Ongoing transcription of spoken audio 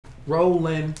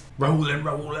Rolling. That's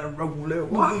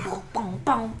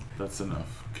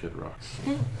enough, Kid Rock.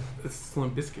 It's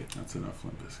Limp Bizkit. That's enough,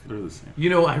 Limp Bizkit. They're the same. You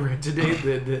know, I read today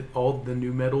that all the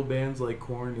new metal bands like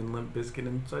Korn and Limp Bizkit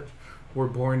and such were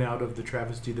born out of the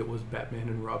travesty that was Batman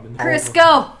and Robin. Chris,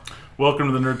 go!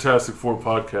 Welcome to the Nerdtastic 4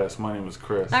 podcast. My name is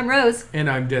Chris. I'm Rose. And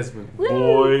I'm Desmond. Woo.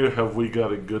 Boy, have we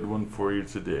got a good one for you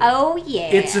today. Oh, yeah.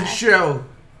 It's a show.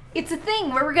 It's a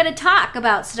thing where we're going to talk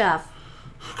about stuff.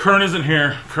 Kern isn't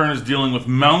here. Kern is dealing with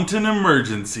mountain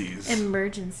emergencies.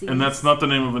 And that's not the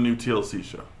name of a new TLC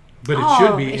show. But it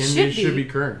should be, and it should be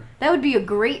Kern. That would be a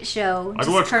great show. I'd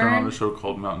watch Kern on a show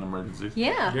called Mountain Emergencies.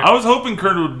 Yeah. I was hoping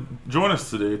Kern would join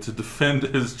us today to defend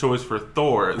his choice for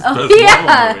Thor as best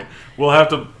Marvel movie. We'll have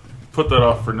to put that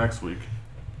off for next week.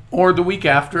 Or the week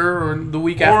after, or the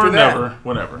week after or that. Or never,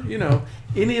 whenever. You know,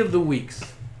 any of the weeks.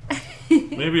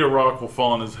 Maybe a rock will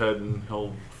fall on his head and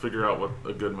he'll figure out what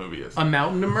a good movie is. A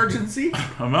mountain emergency?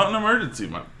 A mountain emergency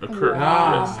might occur.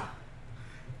 Wow. Yes.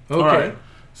 Okay. All right.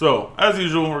 So, as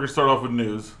usual, we're going to start off with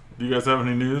news. Do you guys have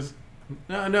any news?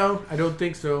 No, I don't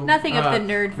think so. Nothing of the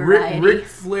nerd variety. Ric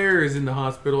Flair is in the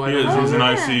hospital. He is. He's in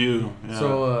ICU. Yeah.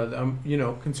 So, I'm,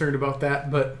 concerned about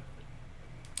that. But,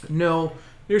 no,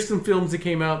 there's some films that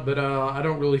came out, but I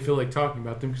don't really feel like talking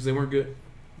about them because they weren't good.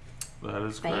 That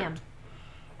is Bam.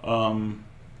 correct.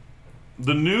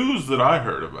 The news that I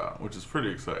heard about, which is pretty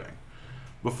exciting.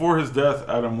 Before his death,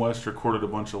 Adam West recorded a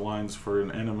bunch of lines for an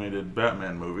animated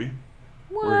Batman movie.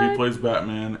 What? Where he plays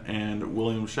Batman and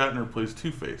William Shatner plays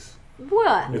Two-Face.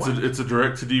 What? It's a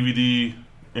direct-to-DVD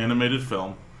animated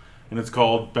film, and it's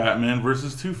called Batman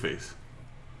vs. Two-Face.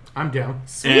 I'm down.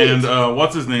 Sweet. And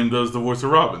what's-his-name does the voice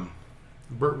of Robin.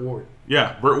 Burt Ward.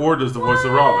 Yeah, Burt Ward does the voice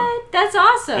of Robin. That's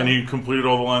awesome. And he completed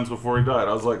all the lines before he died.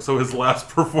 I was like, so his last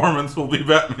performance will be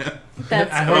Batman.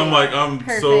 That's And I'm like, I'm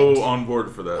perfect. so on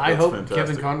board for that. That's I hope fantastic.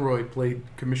 Kevin Conroy played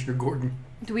Commissioner Gordon.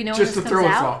 Do we know just when to this throw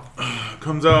comes us out? off.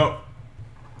 Comes out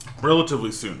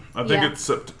relatively soon. I think Yeah. it's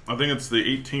the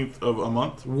 18th of a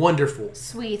month. Wonderful.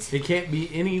 Sweet. It can't be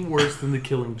any worse than The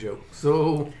Killing Joke.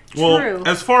 So, Well, True.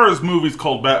 as far as movies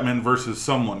called Batman versus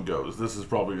someone goes, this is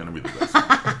probably going to be the best.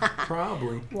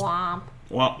 probably. Womp.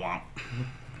 Womp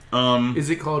womp. Is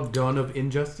it called Dawn of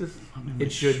Injustice?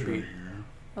 It should be.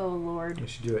 Oh, Lord. I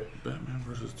should do it. Batman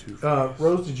versus Two-Face.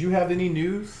 Rose, did you have any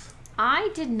news? I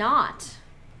did not.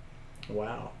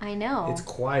 Wow. I know. It's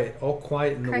quiet. All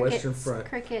quiet in the Western Front.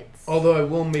 Crickets. Although I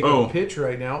will make a pitch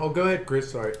right now. Oh, go ahead,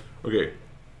 Chris. Sorry. Okay.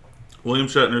 William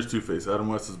Shatner's Two-Face. Adam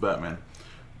West is Batman.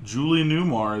 Julie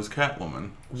Newmar is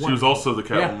Catwoman. She was also the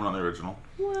Catwoman on the original.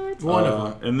 What? One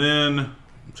of them. And then,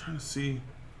 I'm trying to see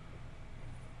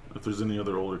if there's any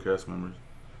other older cast members.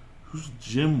 Who's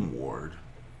Jim Ward?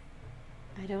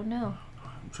 I don't know.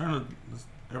 I'm trying to...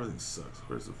 Everything sucks.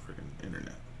 Where's the freaking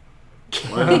internet?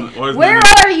 Why isn't Where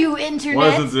the are you, Internet? Why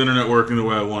isn't the internet working the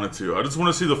way I want it to? I just want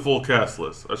to see the full cast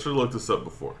list. I should have looked this up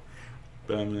before.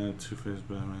 Batman, Two-Face,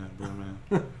 Batman.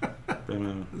 It's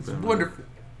Batman. wonderful.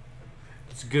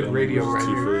 It's good Batman radio versus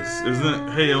right here. Two-Face. Isn't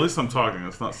it? Hey, at least I'm talking.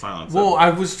 It's not silence. Well, I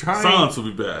was trying. Silence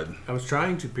will be bad. I was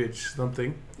trying to pitch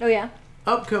something. Oh, yeah?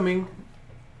 Upcoming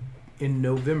in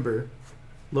November,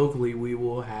 locally, we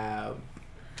will have...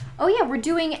 Oh, yeah. We're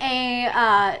doing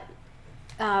a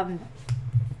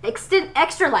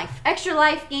Extra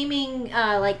Life gaming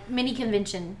mini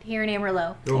convention here in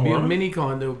Amarillo. There will be a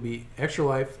mini-con. There will be Extra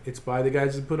Life. It's by the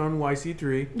guys that put on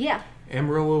YC3. Yeah.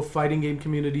 Amarillo fighting game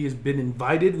community has been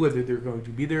invited, whether they're going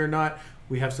to be there or not.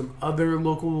 We have some other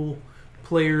local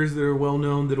players that are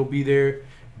well-known that will be there.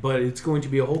 But it's going to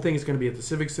be a whole thing. It's going to be at the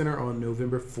Civic Center on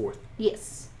November 4th.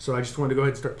 Yes. So I just wanted to go ahead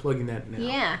and start plugging that now.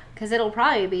 Yeah, because it'll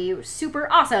probably be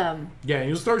super awesome. Yeah, and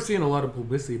you'll start seeing a lot of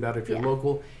publicity about it if you're Yeah.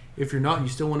 local. If you're not and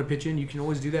you still want to pitch in, you can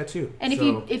always do that too. And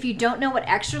if you don't know what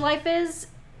Extra Life is,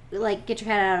 get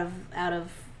your head out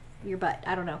of your butt.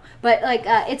 I don't know, but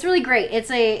it's really great.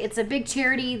 It's a big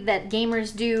charity that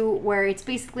gamers do where it's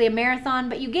basically a marathon,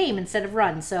 but you game instead of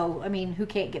run. So I mean, who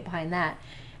can't get behind that?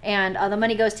 And the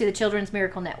money goes to the Children's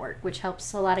Miracle Network, which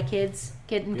helps a lot of kids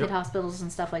get in kid hospitals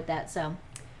and stuff like that. So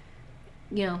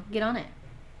get on it.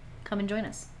 Come and join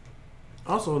us.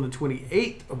 Also on the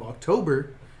 28th of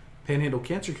October, Panhandle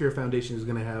Cancer Care Foundation is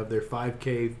going to have their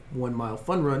 5K 1 mile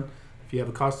fun run. If you have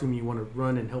a costume you want to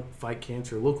run and help fight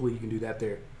cancer locally, you can do that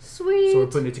there. Sweet. So we're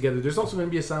putting it together. There's also going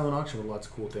to be a silent auction with lots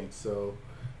of cool things. So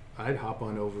I'd hop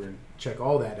on over and check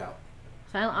all that out.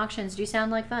 Silent auctions do sound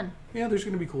like fun. Yeah, there's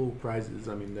going to be cool prizes.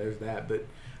 I mean, there's that. But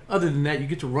other than that, you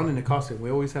get to run in a costume. We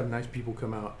always have nice people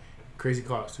come out, crazy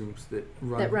costumes that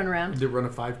run around. That run a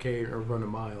 5K or run a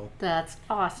mile. That's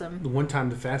awesome. The one time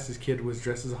the fastest kid was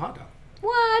dressed as a hot dog.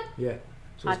 What? Yeah.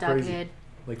 So Hot it's dog crazy. kid.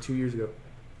 Like 2 years ago.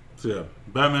 So yeah,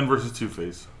 Batman vs.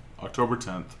 Two-Face, October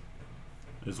 10th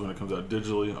is when it comes out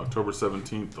digitally. October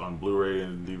 17th on Blu-ray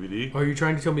and DVD. Are you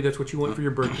trying to tell me that's what you want for your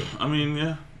birthday? I mean,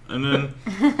 yeah. And then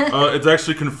it's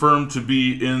actually confirmed to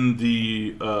be in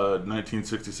the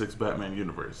 1966 Batman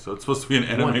universe. So it's supposed to be an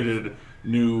animated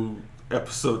new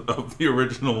episode of the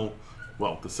original,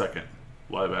 well, the second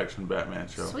live-action Batman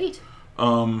show. Sweet.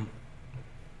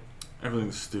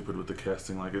 Everything's stupid with the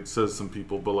casting. Like, it says some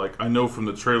people, but, like, I know from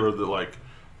the trailer that, like,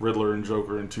 Riddler and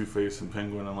Joker and Two-Face and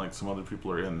Penguin and, like, some other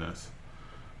people are in this.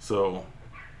 So,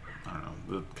 I don't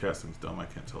know. The casting's dumb. I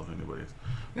can't tell if anybody is.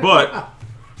 But,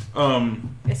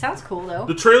 It sounds cool, though.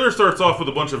 the trailer starts off with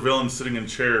a bunch of villains sitting in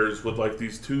chairs with, like,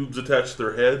 these tubes attached to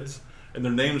their heads and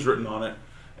their names written on it.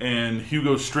 And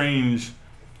Hugo Strange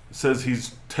says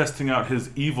he's testing out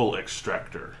his evil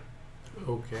extractor.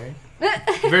 Okay.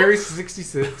 Very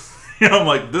 66. Yeah, I'm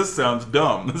like, this sounds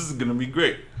dumb. This is going to be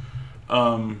great.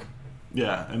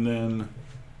 Yeah, and then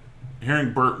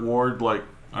hearing Burt Ward, like,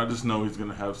 I just know he's going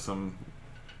to have some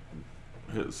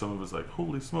of his, like,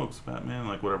 holy smokes, Batman,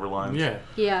 like, whatever lines. Yeah.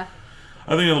 Yeah.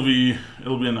 I think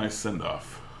it'll be a nice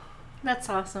send-off. That's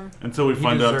awesome. Until we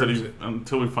find out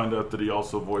deserves that he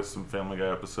also voiced some Family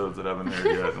Guy episodes that haven't aired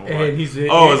yet. And, And he's in,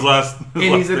 his last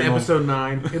he's in thing episode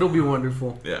 9. It'll be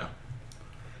wonderful. Yeah.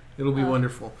 It'll be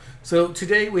wonderful. So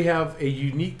today we have a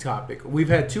unique topic. We've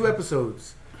had 2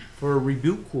 episodes for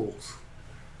reboot quills.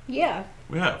 Yeah.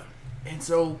 We have. And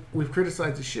so we've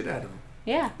criticized the shit out of them.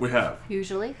 Yeah. We have.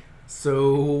 Usually.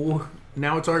 So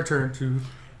now it's our turn to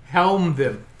helm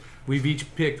them. We've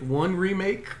each picked 1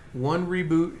 remake, 1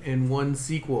 reboot, and 1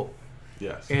 sequel.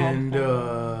 Yes. And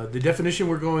the definition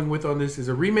we're going with on this is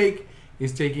a remake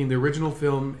is taking the original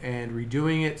film and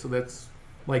redoing it. So that's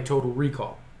like Total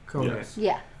Recall. Conan. Yes.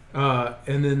 Yeah.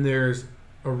 And then there's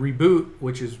a reboot,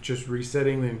 which is just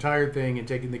resetting the entire thing and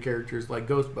taking the characters like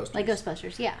Ghostbusters. Like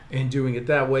Ghostbusters, yeah. And doing it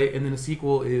that way. And then a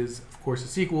sequel is, of course, a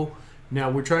sequel. Now,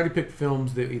 we're trying to pick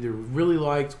films that either really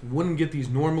liked, wouldn't get these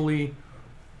normally,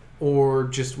 or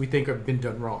just we think have been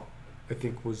done wrong, I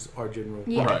think was our general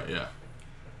Yeah. Right, yeah.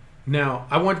 Now,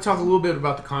 I want to talk a little bit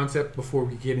about the concept before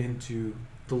we get into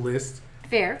the list.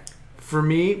 Fair. For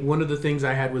me, one of the things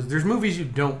I had was there's movies you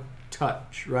don't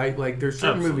touch, right? Like, there's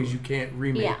certain Absolutely. movies you can't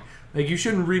remake. Yeah. Like, you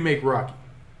shouldn't remake Rocky.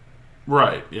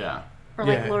 Right, yeah. Or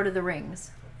like Yeah. Lord of the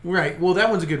Rings. Right. Well, that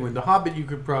one's a good one. The Hobbit, you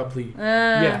could probably...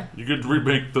 yeah. You could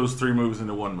remake those 3 movies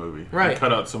into 1 movie. Right. And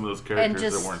cut out some of those And characters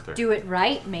just that weren't there. do it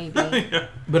right, maybe. Yeah.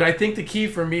 But I think the key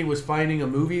for me was finding a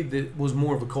movie that was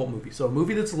more of a cult movie. So a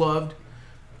movie that's loved,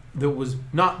 that was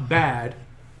not bad,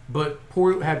 but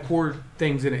had poor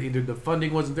things in it. Either the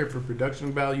funding wasn't there for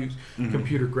production values,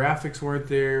 computer graphics weren't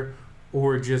there,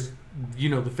 or just,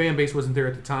 the fan base wasn't there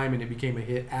at the time and it became a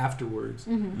hit afterwards.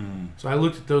 So I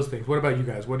looked at those things. What about you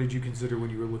guys? What did you consider when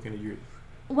you were looking at your...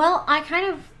 Well, I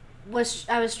kind of was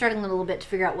struggling a little bit to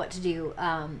figure out what to do.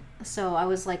 So I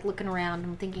was like looking around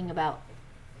and thinking about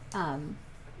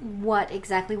what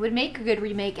exactly would make a good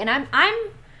remake. And I'm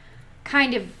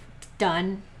kind of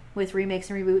done with remakes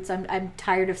and reboots. I'm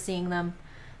tired of seeing them.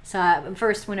 So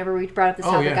first, whenever we brought up this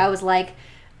topic, yeah. I was like,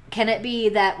 can it be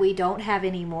that we don't have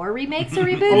any more remakes or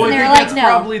reboots? Oh, And they I were think like, that's no.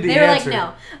 probably the They were answer.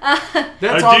 like, no.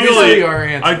 That's obviously our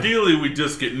answer. Ideally, we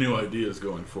just get new ideas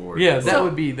going forward. Yeah, that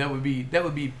would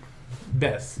be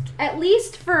best. At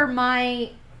least for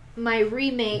my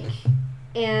remake,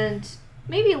 and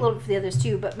maybe a little bit for the others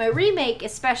too, but my remake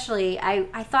especially,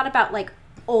 I thought about like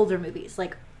older movies,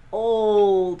 like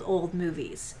old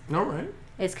movies. All right.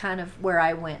 Is kind of where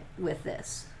I went with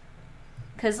this,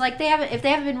 because like if they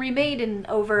haven't been remade in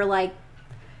over like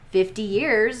 50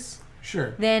 years,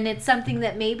 Sure. then it's something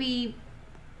that maybe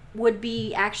would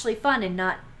be actually fun and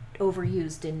not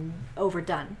overused and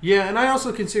overdone. Yeah, and I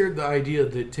also considered the idea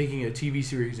that taking a TV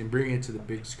series and bringing it to the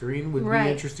big screen would Right.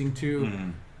 be interesting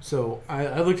too. So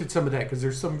I looked at some of that because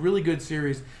there's some really good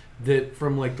series that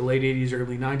from like the late 80s,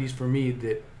 early 90s for me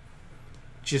that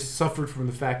just suffered from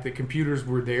the fact that computers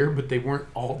were there, but they weren't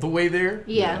all the way there.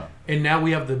 Yeah. And now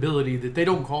we have the ability that they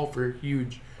don't call for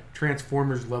huge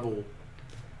Transformers level,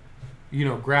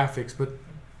 graphics, but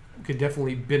could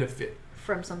definitely benefit.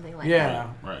 From something like that. Yeah.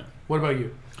 Right. What about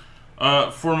you?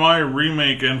 For my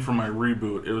remake and for my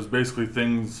reboot, it was basically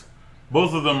things...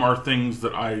 Both of them are things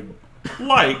that I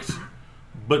liked,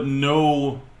 but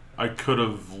know I could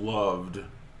have loved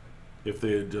if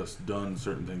they had just done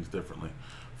certain things differently.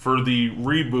 For the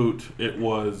reboot, it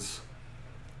was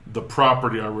the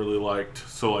property I really liked,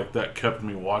 so like that kept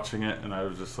me watching it, and I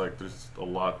was just like, there's a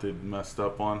lot they'd messed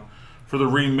up on. For the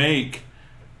remake,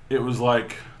 it was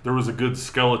like there was a good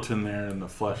skeleton there, and the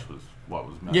flesh was what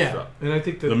was messed up. And I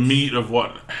think that The meat of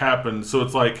what happened. So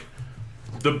it's like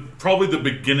probably the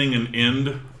beginning and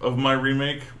end of my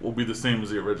remake will be the same as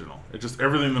the original. It just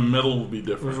everything in the middle will be It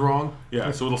different. was wrong.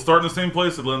 Yeah, so it'll start in the same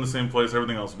place, it'll end in the same place,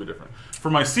 everything else will be different. For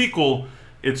my sequel,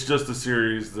 it's just a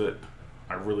series that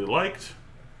I really liked,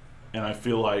 and I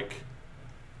feel like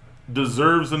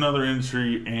deserves another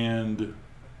entry and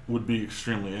would be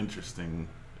extremely interesting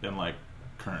in like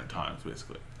current times,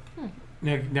 basically.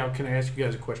 Now, can I ask you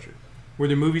guys a question? Were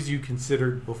there movies you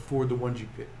considered before the ones you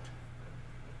picked?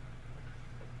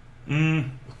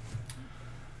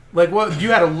 Like, what?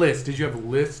 You had a list. Did you have a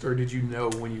list, or did you know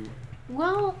when you?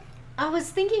 Well, I was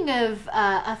thinking of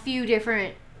a few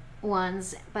different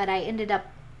ones, but I ended up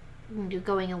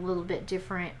going a little bit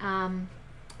different.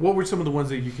 What were some of the ones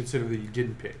that you considered that you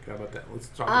didn't pick? How about that? Let's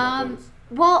talk about those.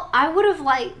 Well, I would have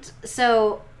liked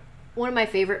one of my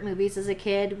favorite movies as a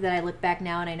kid that I look back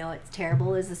now and I know it's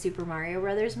terrible is the Super Mario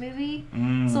Brothers movie.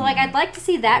 So like I'd like to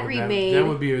see that remade. That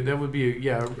would be a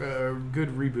good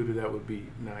reboot of that would be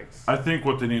nice. I think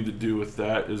what they need to do with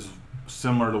that is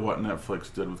similar to what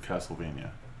Netflix did with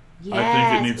Castlevania. Yes. I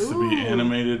think it needs to be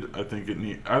animated. I think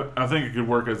it could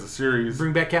work as a series.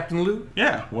 Bring back Captain Lou?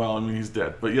 Yeah, well, I mean he's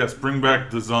dead, but yes, bring back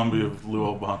the zombie of Lou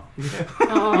Albano.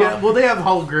 Yeah, well they have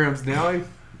holograms now.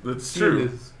 That's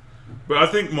true. But I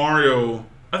think Mario.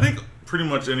 I think pretty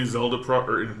much any Zelda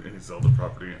property. I'm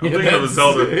thinking of the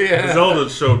Zelda. Yeah. The Zelda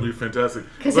show would be fantastic.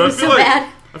 Because it was so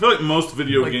bad. I feel like most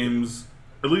video games,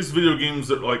 at least video games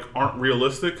that like aren't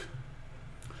realistic,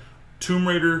 Tomb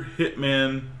Raider,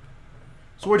 Hitman.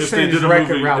 So what you're saying is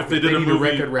Wreck-It Ralph. If they did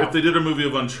a movie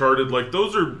of Uncharted, like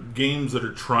those are games that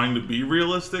are trying to be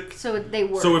realistic. So they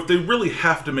were. So if they really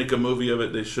have to make a movie of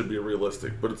it, they should be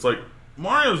realistic. But it's like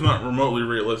Mario's not remotely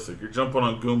realistic. You're jumping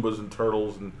on Goombas and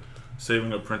turtles and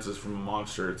saving a princess from a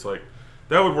monster. It's like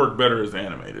that would work better as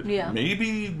animated. Yeah.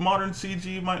 Maybe modern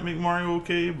CG might make Mario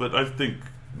okay, but I think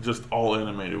just all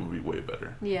animated would be way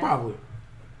better. Yeah. Probably.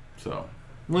 So.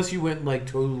 Unless you went like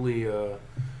totally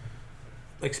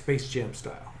like Space Jam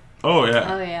style. Oh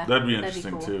yeah. Oh yeah. That'd be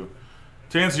interesting cool. too.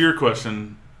 To answer your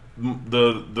question,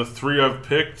 the three I've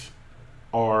picked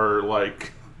are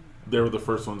like they were the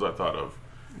first ones I thought of.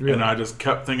 Really? And I just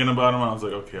kept thinking about them. And I was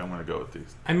like, okay, I'm going to go with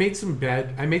these. I made some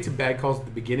bad calls at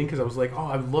the beginning because I was like, oh,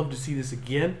 I'd love to see this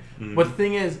again. Mm-hmm. But the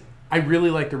thing is, I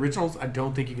really like the originals. I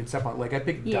don't think you can step on. Like I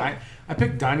picked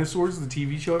Dinosaurs, the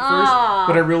TV show at first,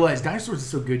 but I realized Dinosaurs is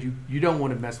so good, you don't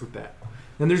want to mess with that.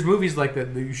 And there's movies like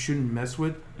that you shouldn't mess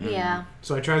with. Yeah.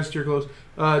 So I try to steer close.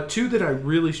 Two that I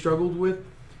really struggled with,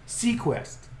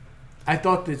 Sequest. I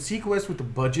thought that Sequest with the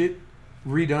budget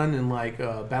redone in like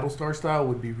Battlestar style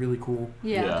would be really cool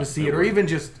to see it, or even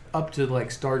just up to like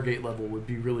Stargate level would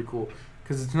be really cool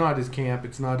because it's not as camp,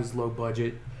 it's not as low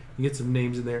budget. You get some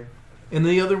names in there, and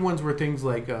the other ones were things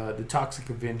like the Toxic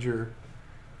Avenger,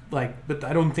 but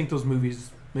I don't think those movies,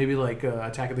 maybe like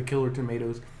Attack of the Killer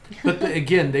Tomatoes, but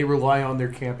again they rely on their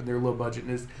camp and their low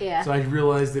budgetness. Yeah. So I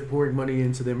realized that pouring money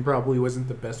into them probably wasn't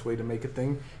the best way to make a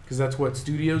thing because that's what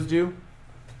studios do.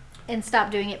 And stop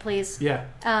doing it, please. Yeah.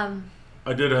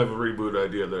 I did have a reboot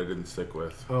idea that I didn't stick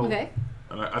with. Oh. Okay.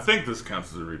 And I think this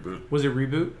counts as a reboot. Was it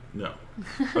reboot? No.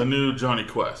 A new Johnny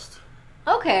Quest.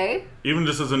 Okay. Even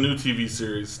just as a new TV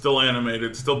series, still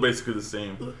animated, still basically the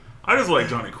same. I just like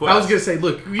Johnny Quest. I was going to say,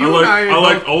 look, I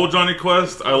like old Johnny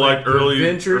Quest. I like early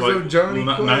Adventures of Johnny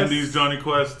Quest. 90s Johnny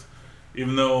Quest.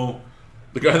 Even though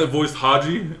the guy that voiced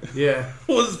Haji is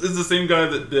the same guy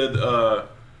that did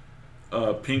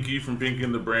Pinky from Pinky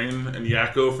and the Brain and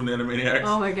Yakko from the Animaniacs.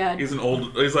 Oh my god. He's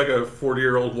like a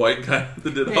 40-year-old white guy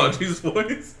that did Haji's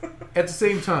voice. At the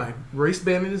same time, Race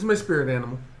Bandit is my spirit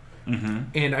animal. Mm-hmm.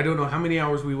 And I don't know how many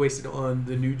hours we wasted on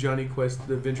the new Johnny Quest,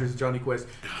 the Adventures of Johnny Quest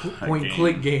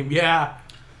point-and-click game. Yeah.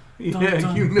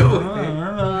 Yeah, you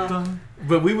know it.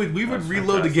 But we would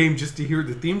reload the game just to hear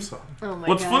the theme song. Oh my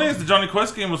What's funny is the Johnny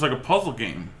Quest game was like a puzzle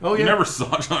game. Oh, yeah. You never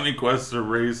saw Johnny Quest or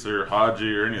Race or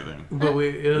Haji or anything. But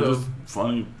it was just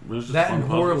funny. It was just that fun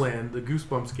and Horrorland, the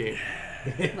Goosebumps game.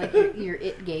 Like your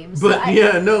It games. But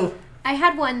I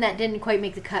had one that didn't quite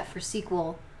make the cut for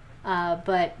sequel,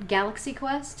 but Galaxy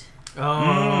Quest. Oh,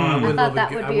 I thought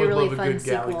that would be a really fun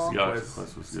sequel. Galaxy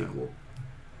Quest was sequel.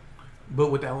 But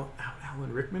with Alan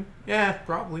Rickman? Yeah,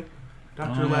 probably.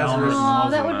 Dr. Lazarus. Oh,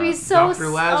 that would be so Dr.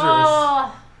 Lazarus.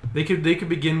 Oh. They could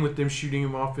begin with them shooting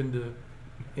him off into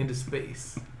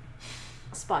space.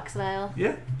 Spock style.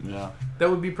 Yeah. Yeah. That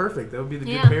would be perfect. That would be the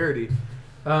good parody.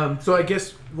 So I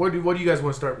guess what do you guys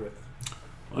want to start with?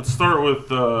 Let's start with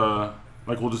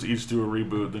we'll just each do a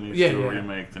reboot, then each do a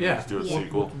remake, then each do a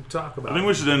sequel. We'll talk about. I think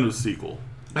we should end with sequel.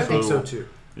 I think so too.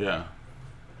 Yeah.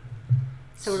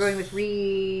 So we're going with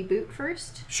reboot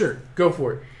first? Sure, go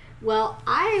for it. Well,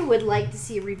 I would like to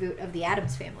see a reboot of The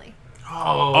Addams Family.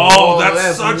 Oh,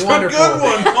 that's such wonderful. a good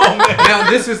one. Oh, man. Now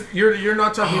this is you're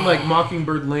not talking like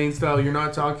Mockingbird Lane style. You're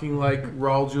not talking like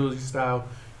Raul Julia style.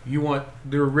 You want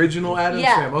the original Addams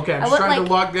Family. Okay, I'm just trying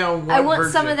to lock down one I want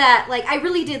version. some of that. Like, I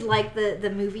really did like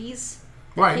the movies.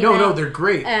 Right? No, they're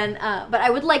great. And but I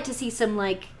would like to see some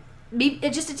like maybe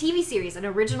just a TV series, an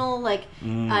original like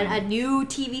a new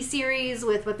TV series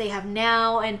with what they have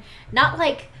now, and not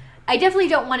like. I definitely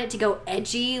don't want it to go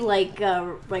edgy like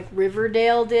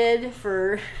Riverdale did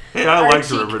for. Hey, I liked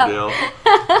Riverdale.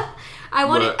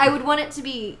 I would want it to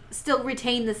be still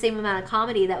retain the same amount of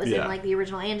comedy that was in like the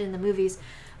original and in the movies,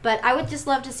 but I would just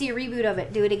love to see a reboot of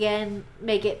it. Do it again,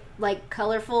 make it like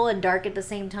colorful and dark at the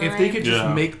same time. If they could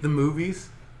just make the movies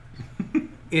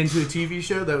into a TV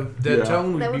show, that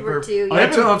tone would be perfect. Too,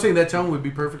 I'm saying that tone would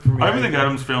be perfect for me. I even think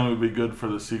Addams Family would be good for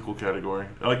the sequel category,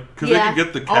 like because they could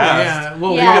get the cast.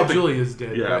 Well, Raul Julia's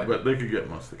dead. Yeah, but they could get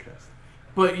most of the cast.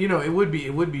 But it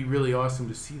would be really awesome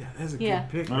to see that. That's a good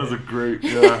pick. That was a great.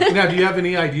 Now, do you have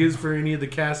any ideas for any of the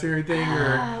cast or anything,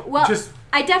 or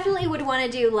I definitely would want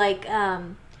to do like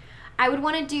I don't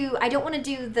want to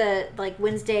do the like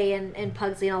Wednesday and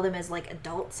Pugsley and all them as like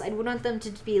adults. I would want them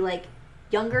to be like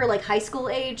younger, like high school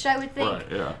age, I would think. Right,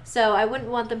 yeah. So I wouldn't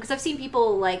want them, because I've seen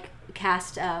people like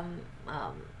cast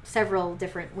several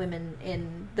different women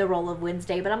in the role of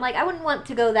Wednesday, but I'm like, I wouldn't want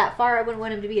to go that far. I wouldn't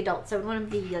want them to be adults. I would want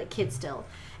them to be like kids still,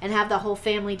 and have the whole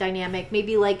family dynamic.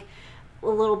 Maybe like a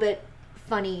little bit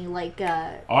funny, like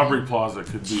Aubrey Plaza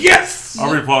could be. Yes.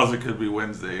 Aubrey Plaza could be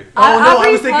Wednesday. I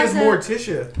was thinking it's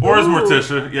Morticia. Or as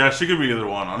Morticia. Yeah, she could be either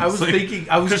one. Honestly.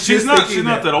 Because she's not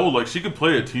that old. Like she could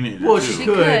play a teenager. Well, too. she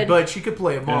could, but she could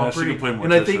play a mom. Yeah, she could play Morticia.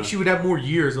 And I think she would have more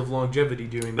years of longevity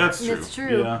doing that. That's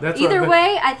true. Yeah. Either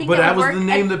way, I think. But that was would work. the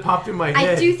name that popped in my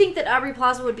head. I do think that Aubrey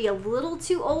Plaza would be a little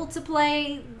too old to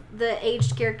play the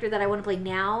aged character that I want to play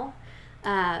now,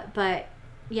 but.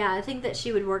 Yeah, I think that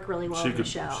she would work really well in the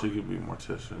show. She could be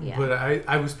Morticia. Yeah. But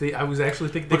I was actually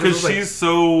thinking because she's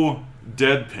so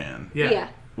deadpan. Yeah.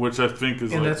 Which I think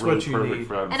is and like that's really what you perfect need.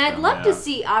 for Addams And I'd Family, love to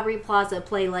see Aubrey Plaza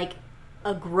play like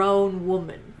a grown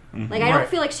woman. Mm-hmm. Like I don't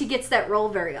feel like she gets that role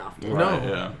very often. Right,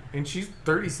 no, and she's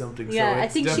 30-something. Yeah, so I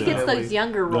think she gets those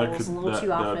younger roles a little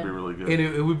too often. That'd be really good. And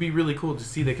it would be really cool to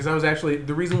see that, because I was actually,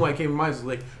 the reason why it came to mind is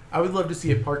like I would love to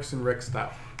see it Parks and Rec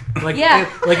style. Like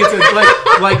like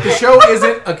the show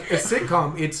isn't a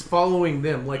sitcom; it's following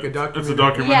them like a documentary. It's a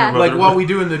documentary. Yeah. Like What We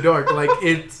Do in the Dark. Like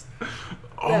it's.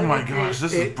 Oh my gosh,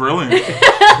 this is brilliant.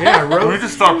 Yeah, Rose. Let me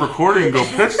just stop recording and go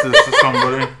pitch this to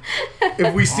somebody.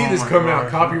 If we see this coming out,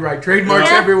 copyright,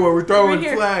 trademarks everywhere, we're throwing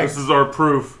flags. This is our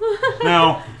proof.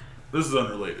 Now, this is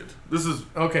unrelated. This is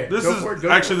okay. This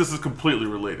is completely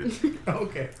related.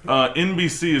 Okay.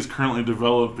 NBC is currently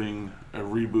developing a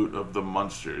reboot of The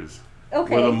Munsters.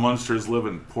 Okay. Where the Munsters live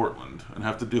in Portland and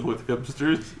have to deal with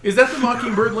hipsters. Is that the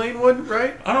Mockingbird Lane one,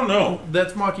 right? I don't know.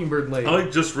 That's Mockingbird Lane. I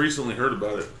just recently heard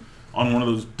about it on one of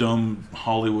those dumb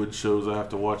Hollywood shows I have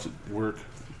to watch at work.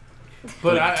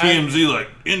 But like TMZ,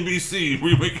 NBC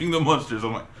remaking The Munsters.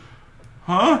 I'm like,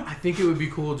 huh? I think it would be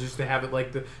cool just to have it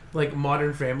like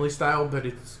Modern Family style, but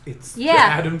it's the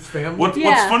Addams Family. What's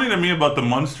funny to me about The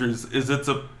Munsters is it's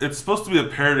supposed to be a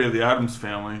parody of the Addams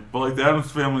Family, but like the Addams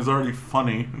Family is already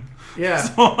funny. Yeah,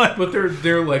 so, but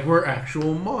they're like, we're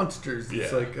actual monsters.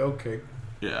 It's like, okay.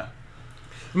 Yeah.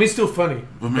 I mean, it's still funny.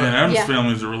 But man, Addams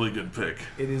Family is a really good pick.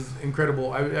 It is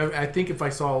incredible. I think if I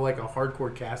saw like a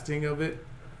hardcore casting of it.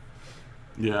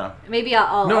 Yeah. Maybe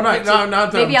I'll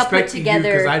maybe I'll put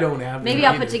together because I don't have. Maybe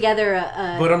I'll put together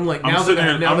a. But I'm like now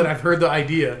that I've heard the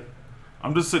idea.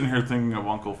 I'm just sitting here thinking of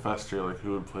Uncle Fester, like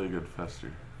who would play a good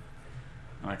Fester,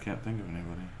 and I can't think of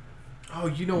anybody. Oh,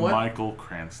 you know what? Michael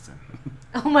Cranston.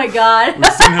 Oh my God.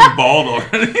 We've seen him bald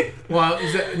already. Well,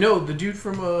 is that the dude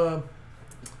from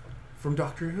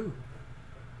Doctor Who?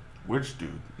 Which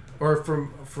dude? Or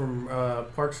from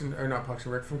Parks and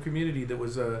Rec, from Community, that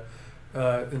was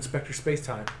Inspector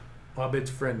Spacetime, Abed's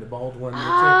friend, the bald one.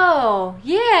 Oh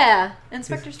yeah,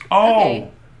 Inspector. Oh,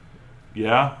 okay.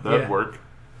 Yeah, that'd work.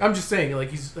 I'm just saying,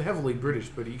 like he's heavily British,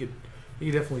 but he could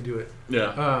definitely do it.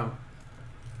 Yeah.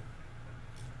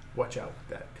 Watch out with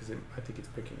that, because I think it's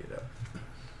picking it up.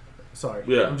 Sorry.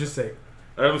 Yeah. I'm just saying.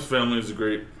 Addams Family is a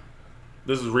great.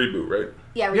 This is Reboot, right?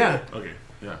 Yeah. Reboot. Yeah. Okay.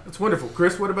 Yeah. That's wonderful.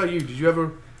 Chris, what about you? Did you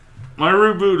ever? My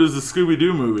Reboot is the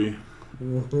Scooby-Doo movie.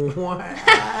 What?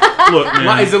 Look,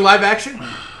 man. Is it live action?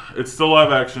 It's still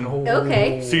live action.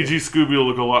 Okay. CG Scooby will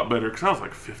look a lot better, because that was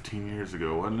like 15 years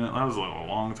ago, wasn't it? That was like a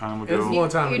long time ago. It was a long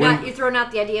time ago. You're throwing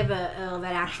out the idea of an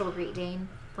actual Great Dane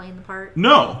playing the part?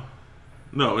 No.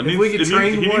 Okay,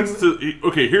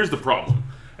 here's the problem.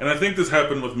 And I think this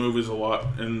happened with movies a lot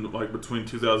in like between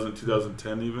 2000 and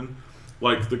 2010 even.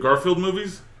 like the Garfield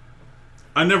movies,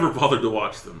 I never bothered to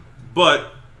watch them.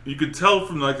 But you could tell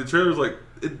from like the trailers, like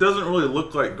it doesn't really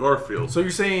look like Garfield. So you're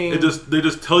saying they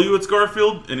just tell you it's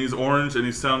Garfield, and he's orange, and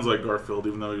he sounds like Garfield,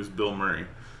 even though he's Bill Murray.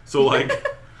 So like,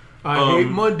 I hate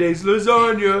Monday's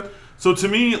lasagna. So to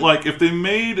me, like if they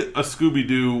made a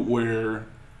Scooby-Doo where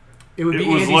it was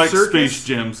Andy like Serkis? Space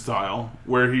Jam style,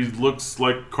 where he looks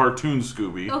like cartoon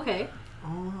Scooby. Okay.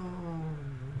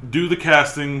 Do the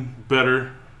casting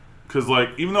better, because like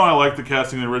even though I like the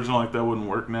casting in the original, like that wouldn't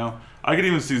work now. I could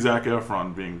even see Zac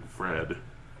Efron being Fred.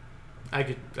 I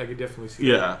could definitely see.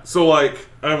 Yeah. that. So like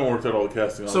I haven't worked out all the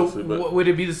casting. So Honestly, but would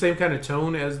it be the same kind of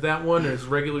tone as that one, or as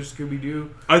regular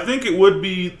Scooby-Doo? I think it would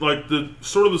be like the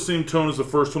sort of the same tone as the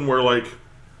first one, where like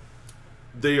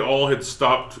they all had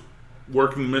stopped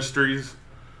working mysteries,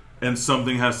 and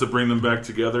something has to bring them back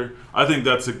together. I think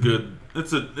that's a good.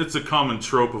 It's a common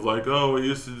trope of like, oh, we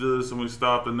used to do this and we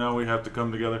stopped, and now we have to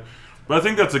come together. But I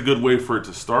think that's a good way for it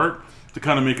to start, to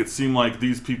kind of make it seem like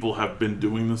these people have been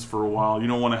doing this for a while. You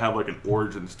don't want to have like an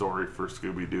origin story for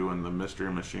Scooby-Doo and the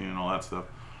Mystery Machine and all that stuff.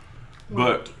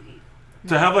 But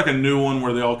to have like a new one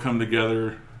where they all come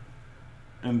together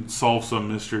and solve some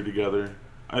mystery together,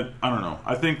 I don't know.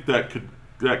 I think that could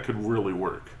really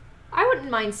work. I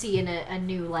wouldn't mind seeing a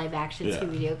new live action Yeah.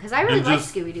 Scooby-Doo, because I really liked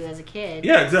just- Scooby-Doo as a kid.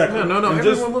 Yeah, exactly. No. And Everyone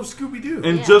just, loves Scooby-Doo.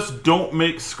 and Yeah. just don't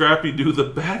make Scrappy Doo the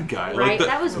bad guy. Right, Like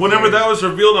that was whenever weird. that was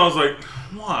revealed, I was like,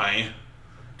 why?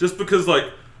 Just because, like,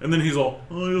 and then he's all,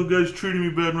 oh, you guys treated me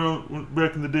bad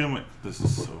back in the day. I'm like, this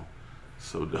is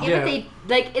so dumb. Yeah, Yeah. but they,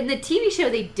 like, in the TV show,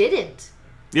 they didn't.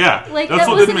 Yeah, Like, that's that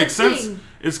what wasn't didn't make a sense. thing.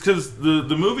 It's because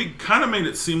the movie kind of made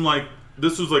it seem like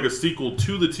this was like a sequel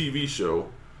to the TV show,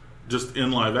 just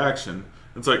in live action.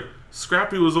 It's like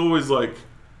Scrappy was always like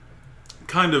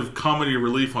kind of comedy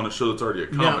relief on a show that's already a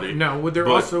comedy. Now, would there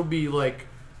But- also be like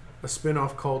a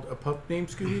spin-off called A Pup Named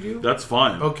Scooby-Doo? That's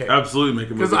fine. Okay. Absolutely make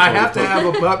a movie. Because I called have to The Pup.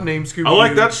 have a pup named Scooby-Doo. I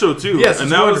like that show too. Yes, and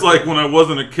it's that was wonderful. like when I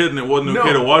wasn't a kid and it wasn't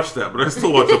okay to watch that, but I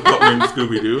still watch a pup named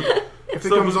Scooby-Doo. If it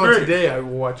Stuff comes was on great. today, I will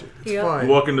watch it. It's Yep. fine.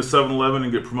 You walk into 7-Eleven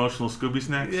and get promotional Scooby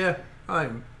snacks. Yeah,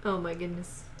 Oh, my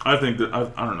goodness. I think that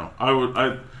I don't know.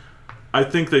 I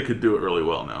think they could do it really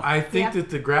well now. I think Yeah. that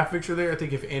the graphics are there. I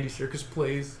think if Andy Serkis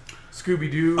plays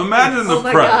Scooby-Doo... Imagine the Oh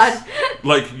my press. God.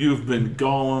 Like you've been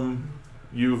Gollum,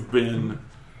 you've been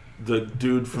the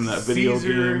dude from that video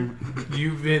Caesar, game.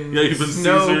 You've been Yeah, you've been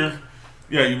Snoke. Caesar.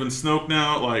 Yeah, you've been Snoke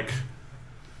now. Like,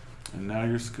 and now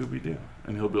you're Scooby-Doo,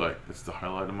 and he'll be like, "It's the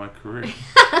highlight of my career."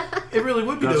 It really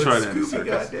would be That's though. right, It's Andy Scooby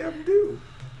Serkis. goddamn Doo.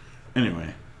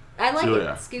 Anyway, I like So, it.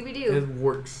 yeah. Scooby-Doo. It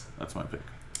works. that's my pick.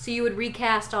 So you would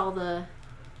recast all the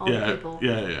people.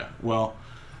 Yeah. Well,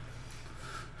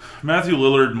 Matthew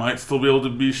Lillard might still be able to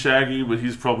be Shaggy, but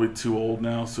he's probably too old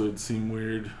now, so it'd seem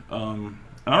weird.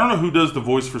 I don't know who does the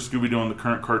voice for Scooby-Doo on the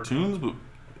current cartoons, but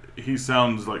he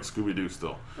sounds like Scooby-Doo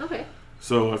still. Okay.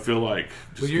 So I feel like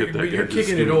But just you're, get that but guy you're to do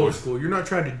kicking it Scooby old voice. school. You're not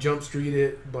trying to jump street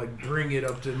it, like bring it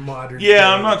up to modern. Yeah, day.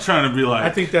 I'm not trying to be like. I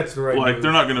think that's the right. like move.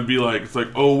 they're not going to be like it's like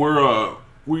oh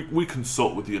we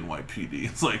consult with the NYPD.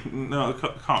 It's like no,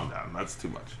 calm down. That's too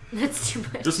much. That's too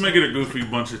much. Just make it a goofy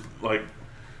bunch of like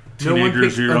No one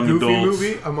teenagers picked or a young Goofy adults.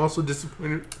 movie. I'm also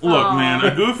disappointed. Look, Aw. man,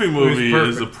 a Goofy movie perfect.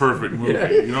 is a perfect movie. Yeah.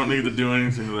 You don't need to do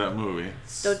anything to that movie.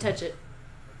 Don't touch it.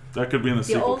 That could be in the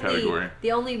sequel category.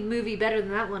 The only movie better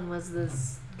than that one was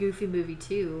this Goofy movie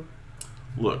too.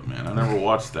 Look, man, I never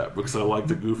watched that because I liked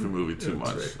the Goofy movie too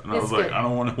That's much, right. and I It's was like, good. I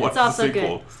don't want to watch It's the also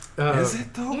sequel. Is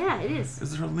it though? Yeah, it is.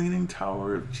 Is there a leaning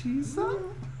tower of cheese?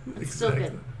 It's still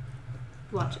good.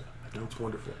 Watch it. It's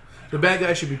wonderful. The bad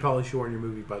guy should be Pauly Shore in your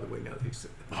movie, by the way. Now that you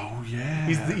said that. Oh yeah,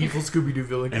 He's the evil Scooby-Doo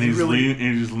villain. 'cause and he's he really,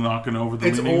 he's knocking over the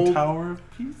It's leaning old. tower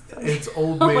of pizza. It's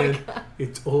old Oh my man.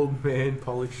 It's old man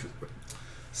Pauly Shore.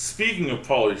 Speaking of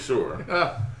Pauly Shore,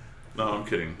 Ah. no, I'm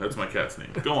kidding. That's my cat's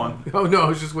name. Go on. Oh no, I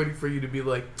was just waiting for you to be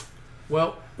like,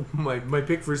 well, my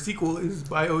pick for a sequel is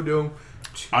Biodome.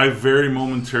 I very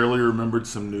momentarily remembered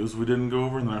some news we didn't go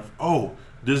over, and then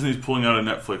Disney's pulling out of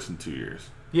Netflix in 2 years,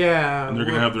 Yeah, and they're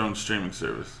gonna have their own streaming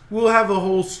service. We'll have a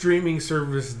whole streaming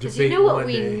service Because debate you know what one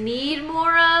we day. need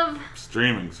more of?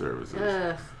 Streaming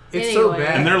services. It's so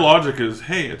bad. And their logic is,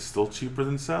 hey, it's still cheaper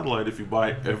than satellite if you buy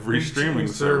every Every streaming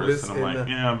service. And I'm like,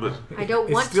 yeah, but I don't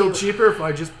It's want still to. cheaper if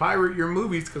I just pirate your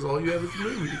movies because all you have is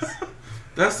movies.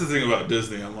 that's the thing about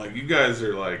Disney. I'm like, you guys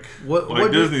are like,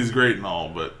 What Disney's great and all,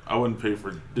 but I wouldn't pay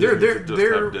for Disney they're to just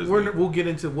have Disney. we'll get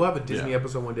into we'll have a Disney Yeah.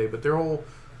 episode one day, but their whole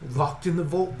locked in the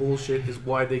vault bullshit is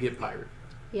why they get pirated.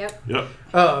 Yep. Yep.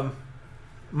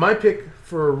 My pick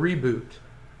for a reboot,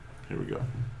 Here we go.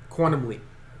 Quantum Leap.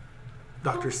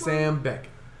 Dr. Sam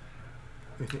Beckett.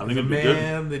 I think He's a it'd be good.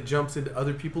 man that jumps into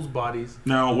other people's bodies.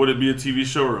 Now, would it be a TV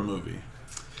show or a movie?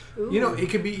 Ooh. It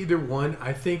could be either one.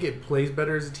 I think it plays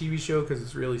better as a TV show because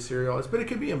it's really serialized, but it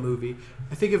could be a movie.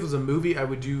 I think if it was a movie, I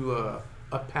would do a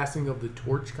passing of the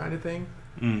torch kind of thing.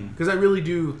 Because I really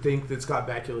do think that Scott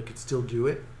Bakula could still do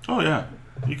it. Oh, yeah.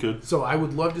 He could. So I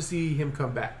would love to see him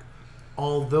come back.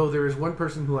 Although there is one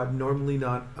person who I'm normally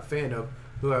not a fan of,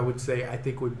 who I would say I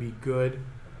think would be good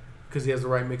because he has the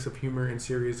right mix of humor and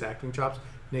serious acting chops,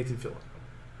 Nathan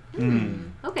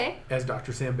Fillion. Okay. As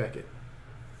Dr. Sam Beckett.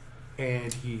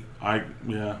 And he I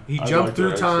jumped like through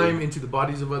that, time actually. into the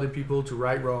bodies of other people to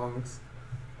right wrongs.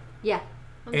 Yeah.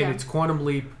 Okay. And it's Quantum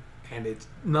Leap, and it's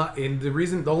not. And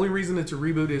the only reason it's a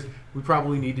reboot is we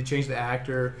probably need to change the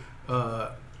actor.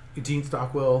 Gene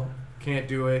Stockwell can't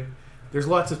do it. There's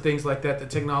lots of things like that. The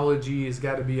technology has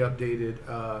got to be updated.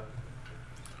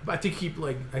 But I think you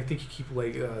keep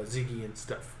Ziggy and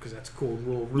stuff because that's cool.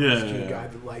 Little Rubik's Cube guy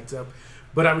that lights up.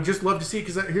 But I would just love to see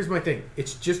because here's my thing.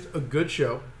 It's just a good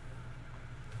show.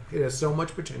 It has so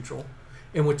much potential,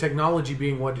 and with technology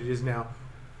being what it is now,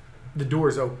 the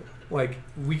door's open. Like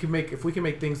if we can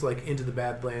make things like Into the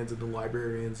Badlands and The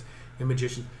Librarians and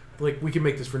Magicians, like we can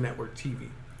make this for network TV.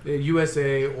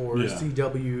 USA or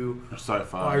CW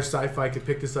or Sci-Fi could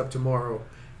pick this up tomorrow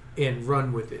and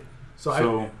run with it.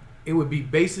 So it would be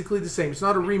basically the same. It's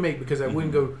not a remake because I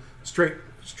wouldn't go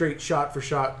straight shot for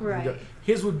shot. Right.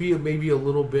 His would be maybe a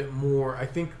little bit more. I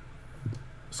think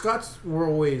Scott's were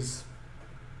always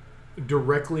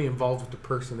directly involved with the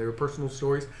person. They were personal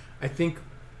stories. I think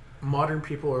modern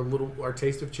people our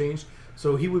taste have changed.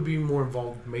 So he would be more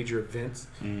involved with major events,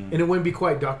 and it wouldn't be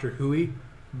quite Doctor Who-y,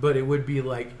 but it would be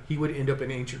like he would end up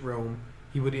in ancient Rome.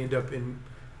 He would end up in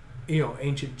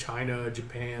ancient China,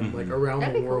 Japan, like around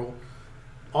That'd the be world.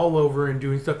 All over and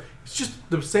doing stuff. It's just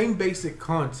the same basic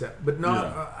concept, but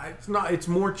not. It's not. It's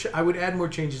more. I would add more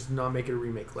changes to not make it a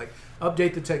remake. Like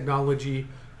update the technology.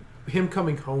 Him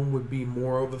coming home would be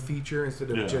more of a feature instead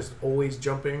of just always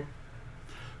jumping.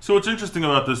 So what's interesting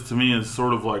about this to me is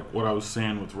sort of like what I was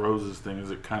saying with Rose's thing is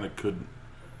it kind of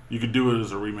you could do it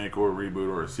as a remake or a reboot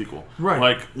or a sequel. Right.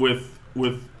 Like with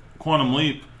Quantum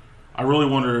Leap, I really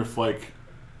wonder if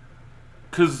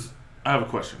because I have a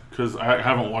question because I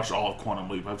haven't watched all of Quantum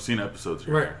Leap. I've seen episodes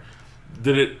here. Right.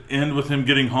 Did it end with him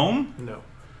getting home? No.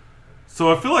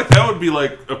 So I feel like that would be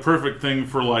like a perfect thing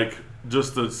for like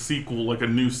just a sequel, like a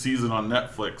new season on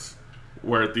Netflix,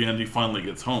 where at the end he finally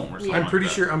gets home or something. I'm pretty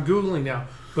sure. I'm Googling now.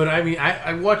 But I mean,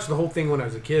 I watched the whole thing when I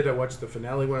was a kid. I watched the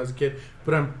finale when I was a kid.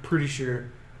 But I'm pretty sure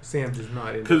Sam does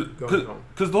not end up going home.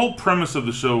 Because the whole premise of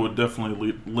the show would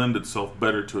definitely lend itself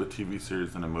better to a TV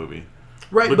series than a movie.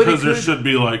 Right, because there should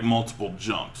be like multiple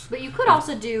jumps. But you could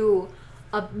also do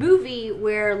a movie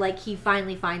where like he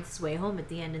finally finds his way home at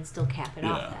the end and still cap it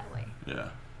off that way. Yeah.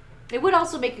 It would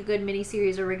also make a good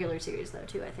miniseries or regular series though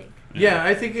too, I think. Yeah,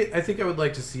 I think I would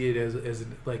like to see it as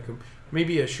like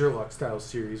maybe a Sherlock style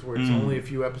series where it's only a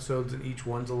few episodes and each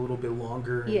one's a little bit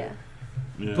longer. Yeah.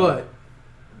 But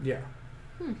yeah.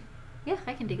 Yeah,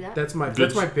 I can dig that. That's my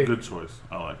pick. Good choice.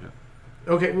 I like it.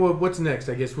 Okay, well, what's next?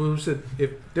 I guess we said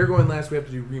if they're going last, we have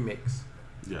to do remakes.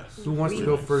 Yes. Who wants to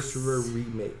go first for a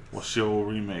remake? What's your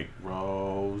remake,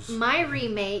 Rose? My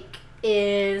remake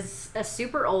is a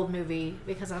super old movie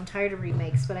because I'm tired of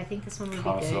remakes, but I think this one would be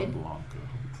good. Casablanca.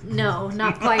 No,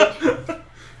 not quite.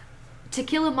 To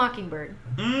Kill a Mockingbird.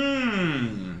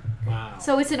 Wow.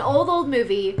 So it's an old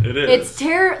movie. It is.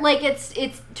 It's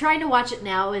it's trying to watch it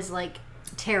now is like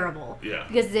terrible. Yeah.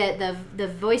 Because the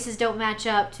voices don't match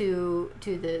up to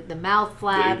the mouth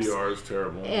flaps. The ADR is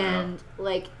terrible. And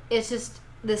like it's just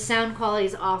the sound quality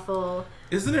is awful.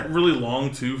 Isn't it really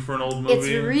long too for an old movie? It's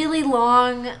really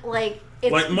long. Like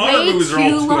it's like modern way movies too are all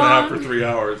 2.5 long. or 3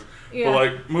 hours. Yeah. But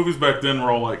like movies back then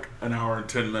were all like an hour and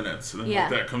 10 minutes. And then Yeah.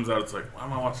 like that comes out, it's like, why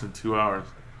am I watching 2 hours?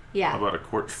 Yeah. How about a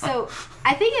court trial? So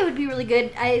I think it would be really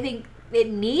good. I think it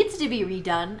needs to be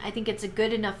redone. I think it's a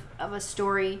good enough of a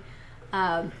story.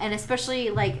 And especially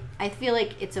like I feel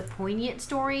like it's a poignant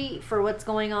story for what's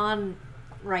going on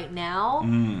right now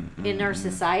in our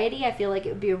society. I feel like it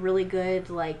would be a really good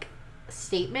like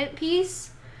statement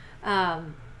piece.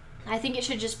 I think it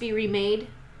should just be remade.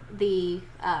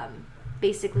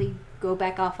 Basically go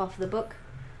back off the book.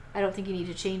 I don't think you need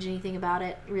to change anything about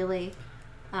it really.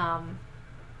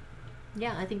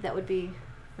 Yeah, I think that would be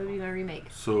my remake.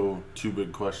 So 2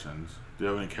 big questions. Do you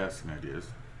have any casting ideas?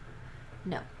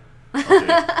 No.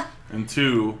 Okay. And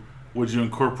 2, would you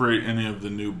incorporate any of the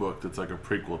new book that's like a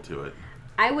prequel to it?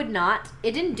 I would not.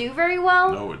 It didn't do very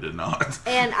well. No, it did not.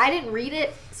 And I didn't read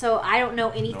it, so I don't know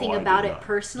anything No, I about did it not.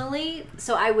 personally.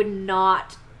 So I would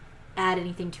not add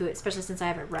anything to it, especially since I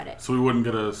haven't read it. So we wouldn't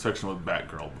get a section with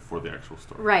Batgirl before the actual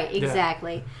story. Right,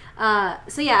 exactly.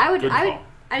 So yeah, I would. Good I would. call.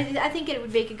 I think it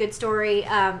would make a good story.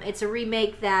 It's a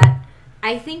remake that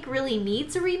I think really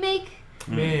needs a remake.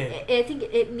 Man, I think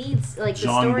it needs the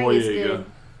John story Boyega. is good.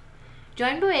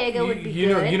 John Boyega would be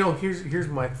good. Here's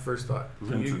my first thought.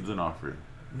 Vincent D'Onofrio.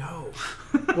 No.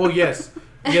 Well, yes,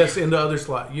 in the other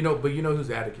slot. But who's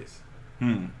Atticus?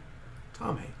 Tom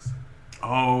Hanks.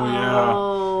 Oh yeah.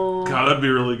 Oh. God, that'd be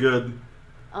really good.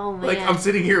 Oh man. Like I'm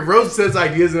sitting here, Rose says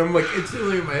ideas, and I'm like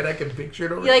instantly in my head I can picture it.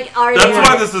 You're already. That's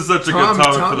why this is such a good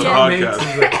topic for the podcast.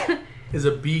 Hanks is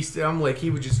a beast. I'm like, he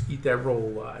would just eat that role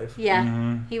alive.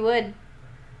 Yeah, he would.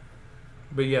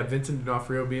 But yeah, Vincent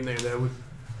D'Onofrio being there, that would.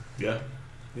 Yeah.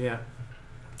 Yeah.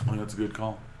 Well, that's a good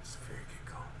call. It's a very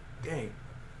good call. Dang.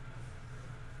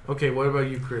 Okay, what about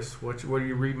you, Chris? What are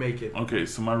you remaking? Okay,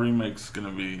 so my remake's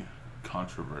gonna be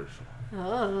controversial.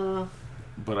 Oh.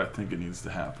 But I think it needs to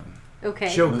happen. Okay.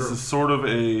 This is sort of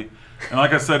and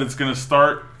like I said, it's gonna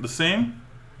start the same.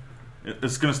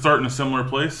 It's gonna start in a similar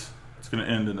place. It's gonna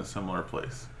end in a similar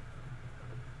place.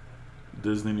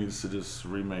 Disney needs to just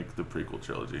remake the prequel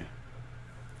trilogy.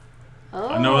 Oh.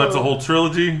 I know that's a whole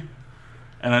trilogy,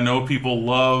 and I know people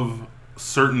love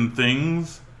certain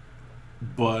things,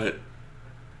 but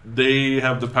they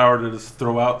have the power to just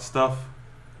throw out stuff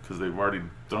because they've already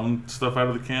thrown stuff out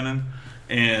of the canon,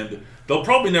 and they'll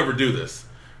probably never do this.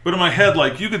 But in my head,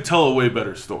 you could tell a way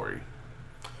better story.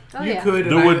 Oh, you yeah. could.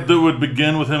 That would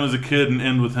begin with him as a kid and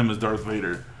end with him as Darth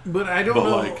Vader. But I don't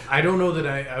know. I don't know that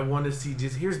I want to see.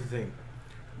 Just here's the thing,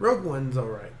 Rogue One's all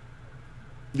right.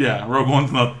 Yeah, Rogue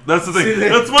One's not. That's the thing.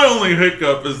 That's my only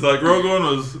hiccup. Is Rogue One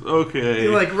was okay.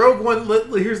 Rogue One.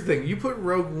 Here's the thing. You put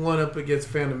Rogue One up against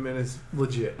Phantom Menace,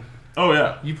 legit. Oh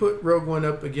yeah. You put Rogue One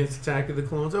up against Attack of the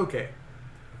Clones, okay.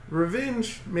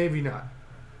 Revenge, maybe not.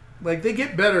 They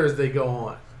get better as they go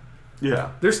on.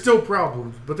 Yeah. There's still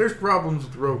problems, but there's problems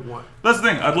with Rogue One. That's the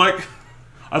thing. I'd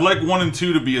like 1 and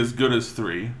 2 to be as good as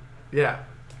 3. Yeah.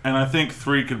 And I think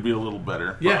 3 could be a little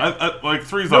better. Yeah. But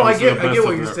 3's No, I obviously the get best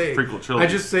what of you're the saying. prequel trilogy. I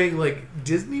just saying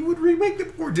Disney would remake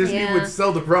it, or Disney Yeah. would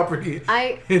sell the property,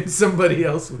 and somebody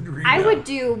else would remake it. I would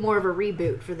do more of a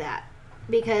reboot for that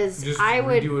because Just I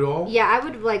would redo it all. Yeah, I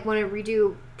would want to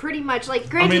redo pretty much.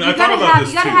 Granted, I you thought gotta about have this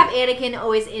you gotta too. have Anakin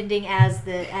always ending as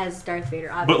Darth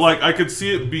Vader. Obviously. But I could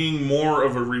see it being more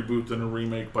of a reboot than a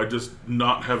remake by just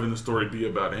not having the story be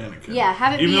about Anakin. Yeah,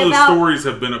 have it Even be though about the stories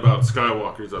have been about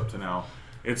Skywalkers up to now,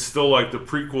 it's still the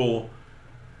prequel.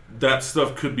 That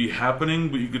stuff could be happening,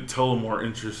 but you could tell a more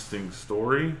interesting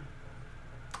story.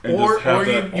 And Or just have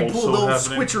you that pull also the old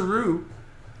happening. switcheroo.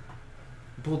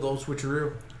 Pull the old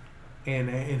switcheroo, and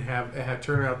have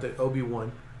turn out that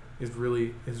Obi-Wan is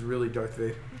really Darth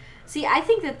Vader. See, I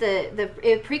think that the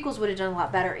prequels would have done a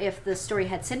lot better if the story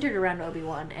had centered around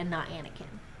Obi-Wan and not Anakin.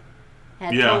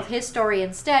 Had told his story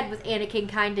instead, with Anakin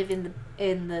kind of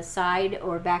in the side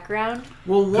or background.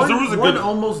 Well, one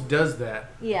almost does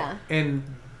that. Yeah. And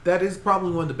that is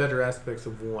probably one of the better aspects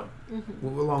of 1,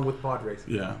 along with pod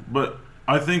racing. Yeah, but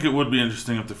I think it would be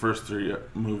interesting if the first 3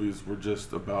 movies were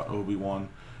just about Obi-Wan.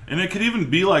 And it could even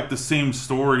be the same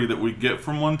story that we get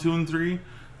from 1, 2, and 3,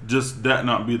 just that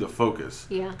not be the focus.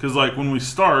 Yeah. Because when we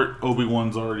start,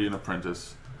 Obi-Wan's already an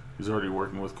apprentice. He's already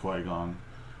working with Qui-Gon.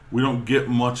 We don't get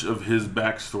much of his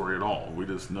backstory at all. We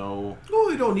just know... Well,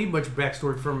 we don't need much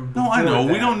backstory from... No, I know.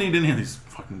 We don't need any of these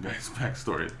fucking guys'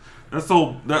 backstories.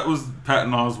 That was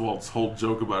Patton Oswalt's whole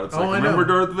joke about it. It's remember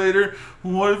Darth Vader?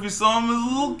 What if you saw him as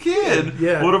a little kid?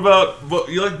 Yeah. What about...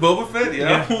 You like Boba Fett?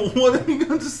 Yeah. What if you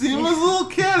got to see him as a little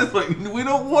kid? It's we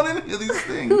don't want any of these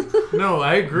things. No,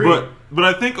 I agree. But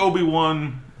I think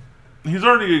Obi-Wan... He's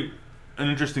already an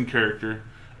interesting character.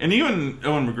 And even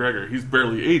Ewan McGregor, he's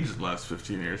barely aged in the last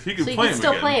 15 years. He could play him still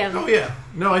again. play him. Oh, yeah.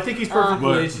 No, I think he's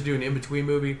perfectly aged to do an in-between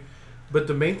movie. But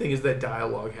the main thing is that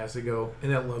dialogue has to go,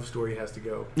 and that love story has to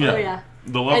go. Yeah. Oh, yeah.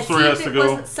 The love story has to go. If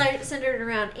it wasn't centered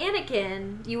around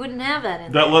Anakin, you wouldn't have that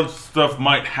in there. That love stuff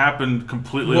might happen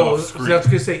completely off screen. I was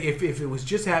going to say, if it was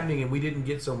just happening and we didn't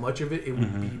get so much of it, it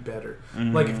would be better.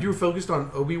 If you were focused on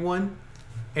Obi-Wan,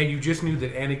 and you just knew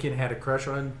that Anakin had a crush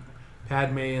on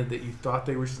Padme, and that you thought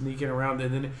they were sneaking around,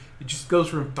 and then it just goes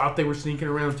from thought they were sneaking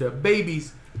around to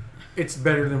babies, it's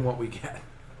better than what we get.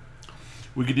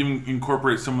 We could even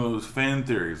incorporate some of those fan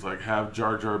theories, have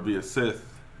Jar Jar be a Sith,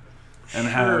 and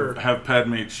have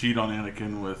Padme cheat on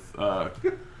Anakin with. Have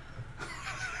you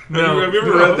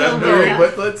ever read that theory?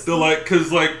 But let's because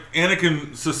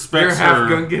Anakin suspects you're half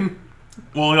her. Gungan.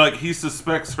 Well, he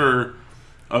suspects her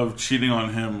of cheating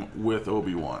on him with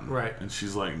Obi-Wan, right? And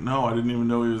she's like, "No, I didn't even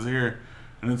know he was here."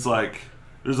 And it's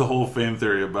there's a whole fan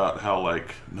theory about how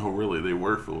no, really, they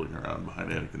were fooling around behind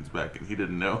Anakin's back, and he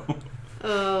didn't know.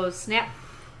 Oh, snap.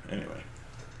 Anyway.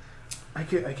 I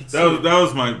could see that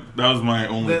was my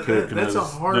only pick. That's a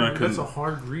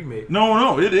hard remake.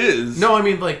 No, it is. No, I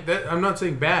mean like that. I'm not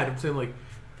saying bad. I'm saying like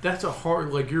that's a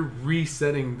hard, like you're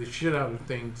resetting the shit out of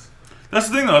things. That's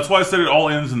the thing though. That's why I said it all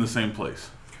ends in the same place.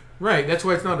 Right. That's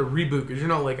why it's not a reboot, because you're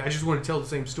not like I just want to tell the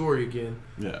same story again.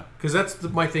 Yeah. Because that's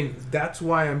my thing. That's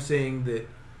why I'm saying that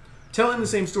telling the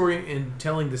same story and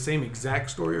telling the same exact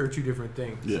story are two different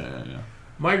things. Yeah.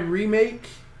 My remake,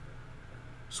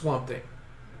 Swamp Thing.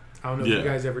 I don't know if you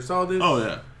guys ever saw this. Oh,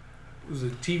 yeah. It was a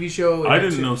TV show. I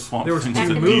didn't know Swamp Thing was a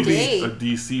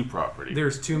DC property.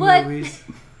 There's two movies.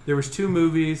 There was 2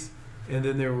 movies, and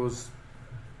then there was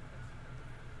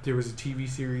a TV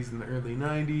series in the early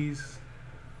 90s.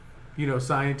 You know,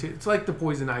 scientist. It's like the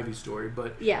Poison Ivy story,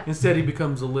 but instead he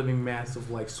becomes a living mass of,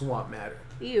 like, swamp matter.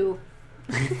 Ew.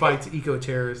 He fights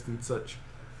eco-terrorists and such.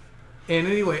 And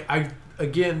anyway,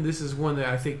 this is one that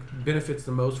I think benefits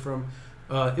the most from...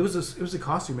 It was a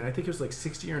costume, and I think it was like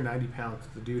 60 or 90 pounds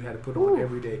the dude had to put on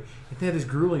every day. And he had this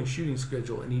grueling shooting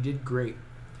schedule, and he did great.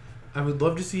 I would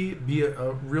love to see it be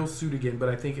a real suit again, but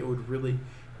I think it would really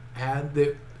add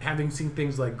that, having seen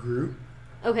things like Groot.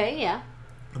 Okay, yeah.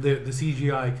 The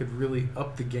CGI could really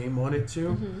up the game on it too.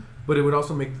 Mm-hmm. But it would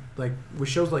also make, like, with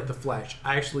shows like The Flash,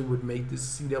 I actually would make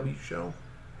this CW show.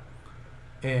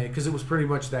 And because it was pretty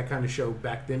much that kind of show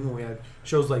back then when we had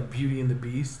shows like Beauty and the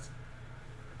Beast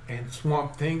and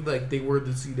Swamp Thing, like they were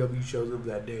the CW shows of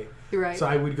that day. Right. So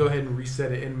I would go ahead and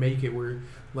reset it and make it where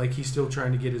like he's still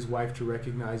trying to get his wife to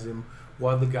recognize him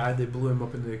while the guy that blew him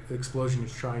up in the explosion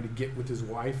is trying to get with his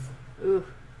wife. Ooh.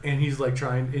 And he's like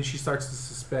trying, and she starts to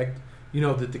suspect, you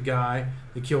know, that the guy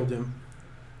that killed him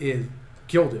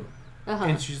killed him. Uh-huh.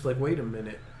 And she's like, wait a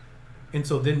minute. And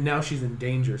so then now she's in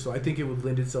danger. So I think it would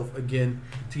lend itself again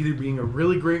to either being a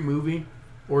really great movie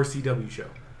or a CW show.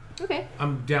 Okay.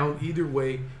 I'm down either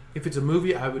way. If it's a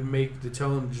movie, I would make the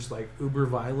tone just like uber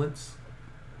violence,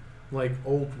 like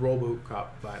old RoboCop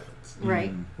violence.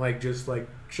 Right. Like just like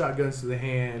shotguns to the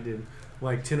hand and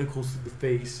like tentacles to the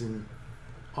face and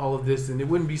all of this. And it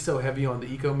wouldn't be so heavy on the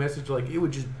eco message. Like it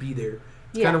would just be there.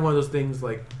 It's kind of one of those things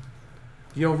like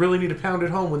you don't really need to pound it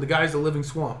home when the guy's a living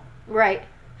swamp. Right.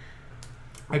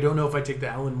 I don't know if I take the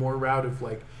Alan Moore route of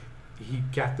like he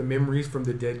got the memories from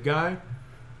the dead guy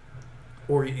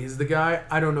or he is the guy.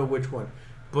 I don't know which one.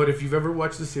 But if you've ever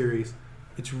watched the series,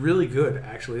 it's really good,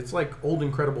 actually. It's like old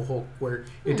Incredible Hulk, where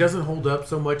it doesn't hold up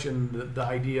so much in the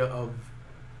idea of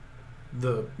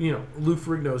the, you know, Lou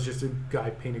Ferrigno is just a guy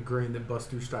painted green that busts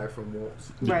through styrofoam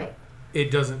walls. Right. It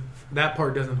doesn't, that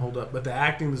part doesn't hold up. But the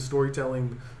acting, the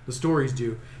storytelling, the stories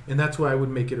do. And that's why I would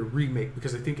make it a remake,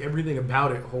 because I think everything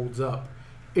about it holds up.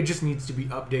 It just needs to be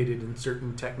updated in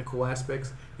certain technical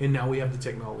aspects, and now we have the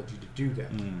technology to do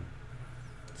that.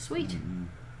 Sweet. Mm-hmm.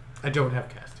 I don't have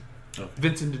casting. Okay.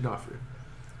 Vincent D'Onofrio.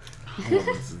 I love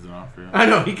Vincent D'Onofrio. I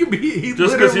know, he could be... He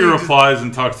just because he replies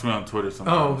and talks to me on Twitter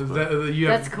sometimes. Oh, you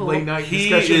have that's cool. Late night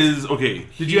discussions?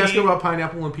 Did you ask him about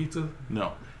pineapple and pizza?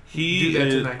 No. He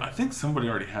is... Tonight. I think somebody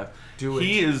already had...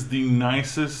 He is the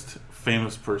nicest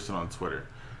famous person on Twitter.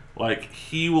 Like,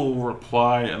 he will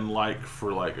reply and like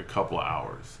for like a couple of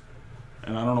hours.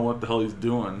 And I don't know what the hell he's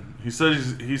doing. He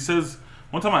says...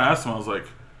 One time I asked him, I was like...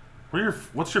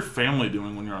 What's your family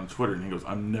doing when you're on Twitter? And he goes,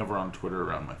 I'm never on Twitter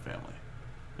around my family.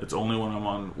 It's only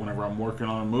whenever I'm working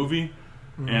on a movie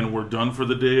and we're done for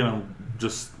the day and I'm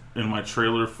just in my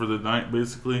trailer for the night,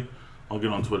 basically, I'll get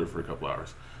on Twitter for a couple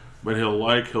hours. But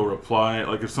he'll reply.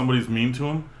 Like, if somebody's mean to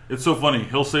him, it's so funny.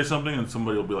 He'll say something and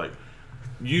somebody will be like,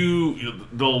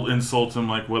 they'll insult him,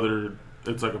 like whether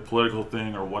it's like a political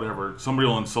thing or whatever. Somebody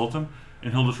will insult him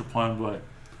and he'll just reply and be like,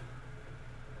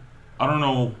 I don't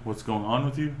know what's going on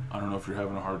with you. I don't know if you're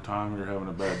having a hard time or you're having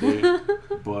a bad day.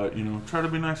 But, try to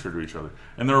be nicer to each other.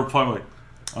 And they'll reply like,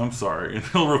 I'm sorry. And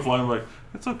he'll reply like,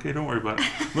 it's okay, don't worry about it.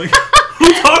 Like,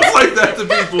 he talks like that to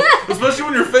people. Especially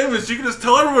when you're famous. You can just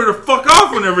tell everybody to fuck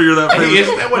off whenever you're that famous. Hey,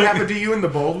 isn't that what happened to you and the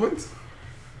Baldwins?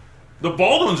 The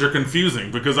Baldwins are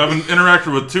confusing because I've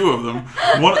interacted with 2 of them.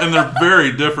 And they're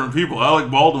very different people.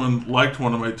 Alec Baldwin liked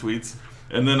one of my tweets.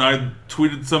 And then I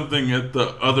tweeted something at the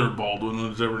other Baldwin,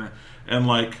 whichever. And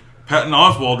like Patton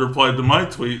Oswalt replied to my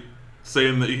tweet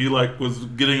saying that he like was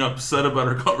getting upset about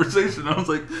our conversation. I was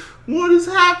like, "What is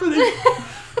happening?"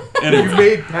 And you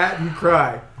made Patton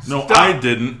cry. No, Stop. I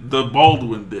didn't. The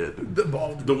Baldwin did. The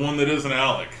Baldwin. The one that isn't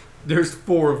Alec. There's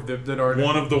 4 of them that are.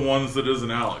 One of the ones that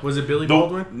isn't Alec. Was it Billy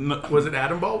Baldwin? No, was it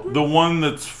Adam Baldwin? The one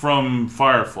that's from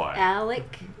Firefly.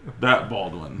 Alec. That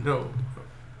Baldwin. No.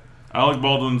 Alec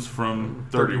Baldwin's from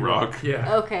 30 Rock.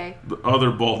 Yeah. Okay. The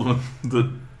other Baldwin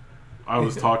that I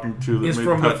was talking to that is made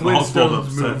from the Patton Oswalt Flintstones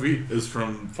upset movie. is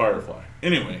from Firefly.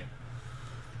 Anyway,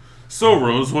 So,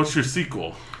 Rose, what's your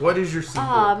sequel? What is your sequel?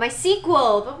 My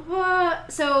sequel.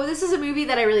 So this is a movie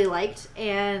that I really liked,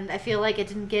 and I feel like it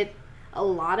didn't get a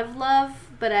lot of love,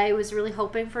 but I was really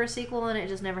hoping for a sequel, and it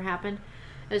just never happened.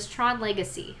 It was Tron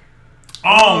Legacy.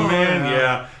 Oh man,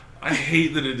 yeah. I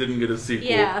hate that it didn't get a sequel.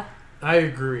 Yeah. I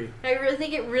agree. I really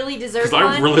think it really deserved one.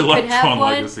 one. Because I really like Tron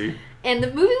one, Legacy. And the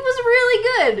movie was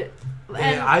really good.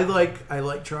 And I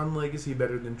like Tron Legacy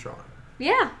better than Tron.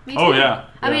 Yeah, me too. Oh, yeah.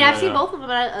 I mean, Yeah, I've seen both of them,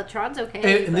 but Tron's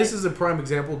okay. And this is a prime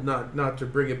example, not to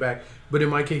bring it back, but in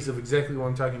my case of exactly what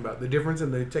I'm talking about. The difference in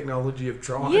the technology of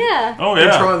Tron. Yeah. Oh, And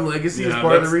yeah. Tron Legacy is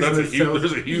part of the reason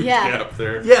there's a huge gap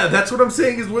there. Yeah, that's what I'm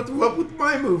saying is what with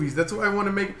my movies. That's what I want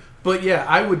to make. But yeah,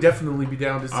 I would definitely be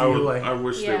down to see I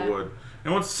wish they would.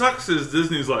 And what sucks is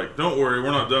Disney's like, don't worry, we're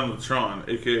not done with Tron.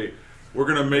 AKA, we're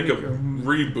going to make a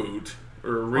reboot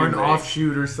or a remake. Or an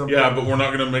offshoot or something. Yeah, but we're not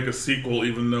going to make a sequel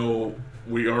even though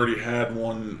we already had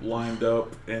one lined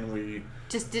up and we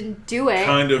just didn't do it.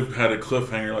 Kind of had a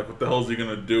cliffhanger. Like, what the hell is he going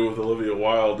to do with Olivia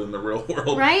Wilde in the real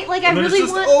world? Right? Like, and it's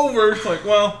just over. It's like,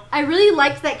 well. I really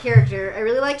liked that character. I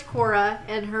really liked Cora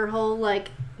and her whole, like,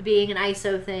 being an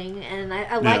ISO thing. And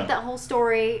I liked that whole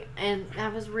story. And I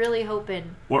was really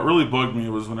hoping. What really bugged me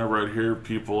was whenever I'd hear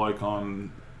people, like,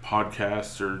 on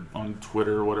podcasts or on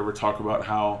Twitter or whatever talk about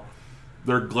how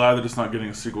they're glad that it's not getting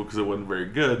a sequel because it wasn't very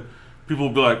good. People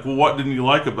will be like, well, what didn't you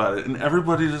like about it? And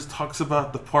everybody just talks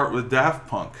about the part with Daft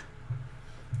Punk.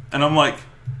 And I'm like...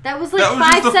 That was like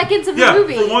 5 seconds of the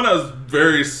movie. For one, that was a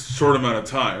very short amount of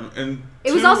time. And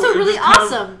it was also really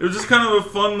awesome. It was just kind of a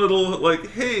fun little, like,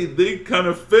 hey, they kind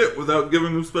of fit without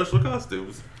giving them special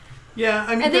costumes. Yeah,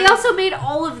 I mean... And they also made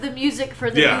all of the music for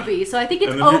the movie, so I think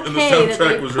it's okay that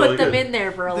they put them in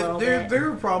there for a little bit. There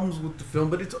are problems with the film,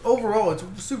 but it's overall,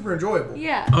 it's super enjoyable.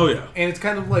 Yeah. Oh, yeah. And it's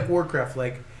kind of like Warcraft,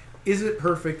 like... Is it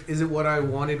perfect? Is it what I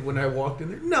wanted when I walked in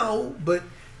there? No, but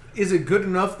is it good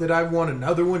enough that I want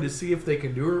another one to see if they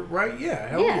can do it right? Yeah,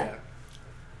 hell yeah.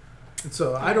 And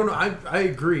so I don't know. I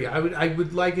agree. I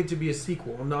would like it to be a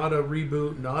sequel, not a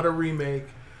reboot, not a remake.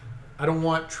 I don't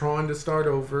want Tron to start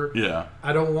over. Yeah.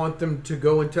 I don't want them to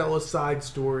go and tell a side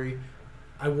story.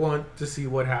 I want to see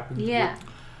what happens. Yeah.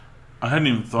 I hadn't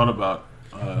even thought about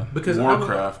because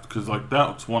Warcraft, because like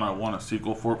that's one I want a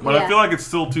sequel for, but I feel like it's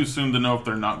still too soon to know if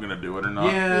they're not going to do it or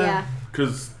not. Yeah,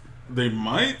 because they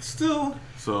might still.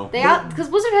 So because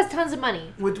Blizzard has tons of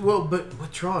money. But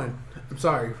with Tron, I'm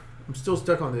sorry, I'm still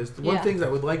stuck on this. The one thing that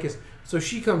I would like is so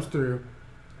she comes through,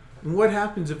 and what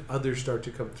happens if others start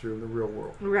to come through in the real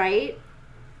world? Right.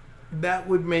 That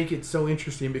would make it so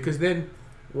interesting because then,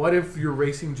 what if you're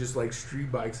racing just like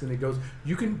street bikes and it goes?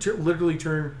 You can literally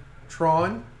turn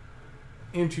Tron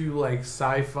into like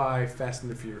sci-fi Fast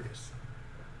and the Furious.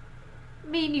 I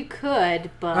mean, you could,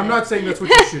 but I'm not saying that's what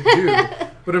you should do,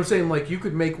 but I'm saying like you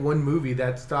could make one movie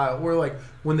that style where like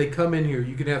when they come in here,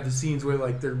 you could have the scenes where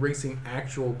like they're racing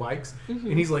actual bikes, and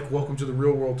he's like, "Welcome to the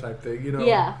real world" type thing, you know?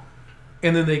 Yeah.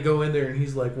 And then they go in there, and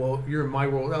he's like, "Well, you're in my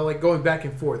world." Like going back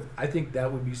and forth. I think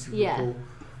that would be super cool.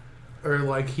 Or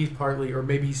like he's partly, or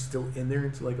maybe he's still in there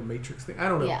into like a Matrix thing. I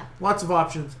don't know. Yeah. Lots of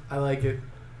options. I like it.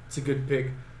 It's a good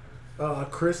pick.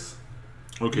 Chris,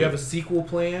 okay. You have a sequel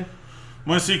plan?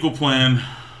 My sequel plan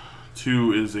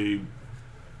 2 is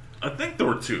I think there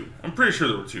were 2. I'm pretty sure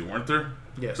there were 2, weren't there?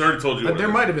 Yes. I already told you. There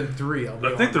might have been 3.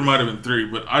 I think there might have been 3,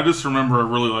 but I just remember I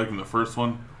really liking the first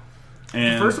one.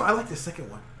 And the first one, I like the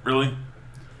second one. Really?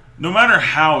 No matter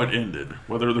how it ended,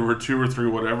 whether there were 2 or 3,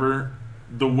 whatever,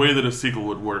 the way that a sequel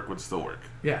would work would still work.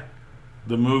 Yeah.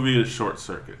 The movie is Short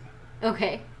Circuit.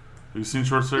 Okay. Have you seen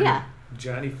Short Circuit? Yeah.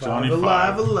 Johnny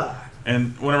Five, alive.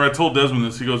 And whenever I told Desmond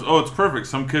this, he goes, "Oh, it's perfect.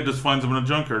 Some kid just finds them in a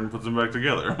junkyard and puts them back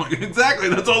together." I'm like, exactly.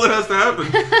 That's all that has to happen.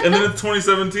 And then it's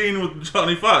 2017 with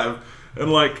Johnny Five,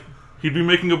 and like he'd be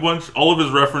making all of his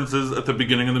references at the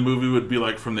beginning of the movie would be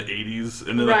like from the 80s,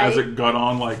 and then as it got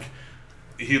on, like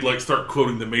he'd like start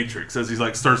quoting The Matrix as he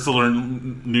like starts to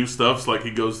learn new stuff. So like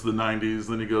he goes to the 90s,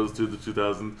 then he goes to the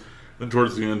 2000s, then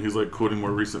towards the end he's like quoting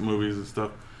more recent movies and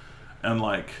stuff, and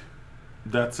like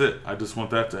that's it. I just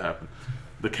want that to happen.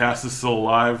 The cast is still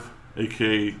alive,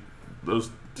 a.k.a.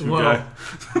 those 2 guys.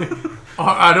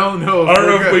 I don't know. I don't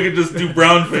know if we could just do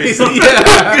brown face.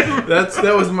 Yeah,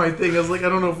 that was my thing. I was like, I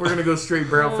don't know if we're gonna go straight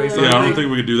brown face. Yeah, I don't think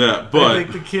we could do that. But I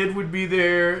think the kid would be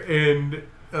there, and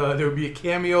there would be a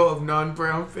cameo of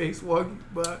non-brown face walking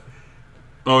by.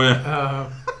 Oh yeah.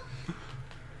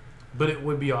 But it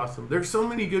would be awesome. There's so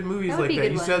many good movies like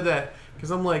that. You said that. Because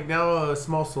I'm like, now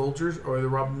Small Soldiers or the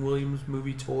Robin Williams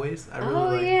movie Toys. I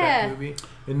really like that movie.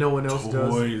 And no one else does.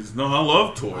 Toys. No, I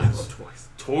love Toys. I love Toys.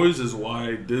 Toys is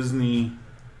why Disney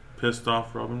pissed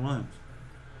off Robin Williams.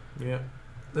 Yeah.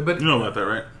 But you know about that,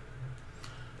 right?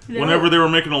 whenever they were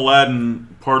making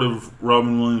Aladdin, part of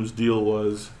Robin Williams' deal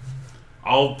was,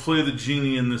 I'll play the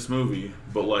genie in this movie,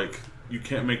 but like you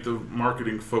can't make the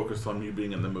marketing focused on me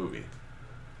being in the movie.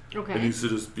 Okay. It needs to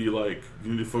just be like,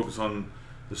 you need to focus on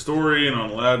the story and on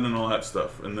Aladdin and all that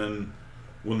stuff. And then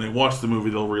when they watch the movie,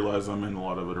 they'll realize I'm in a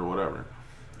lot of it or whatever.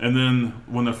 And then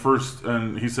when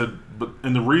and he said,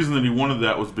 and the reason that he wanted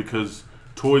that was because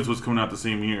Toys was coming out the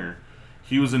same year.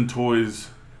 He was in Toys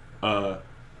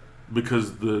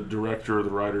because the director or the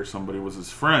writer or somebody was his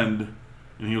friend.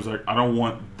 And he was like, I don't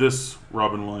want this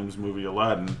Robin Williams movie,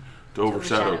 Aladdin, to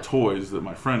overshadow Toys that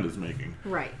my friend is making.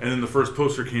 Right. And then the first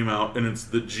poster came out, and it's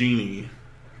the genie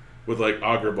with like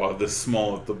Agrabah this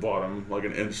small at the bottom, like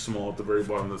an inch small at the very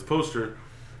bottom of this poster.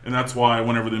 And that's why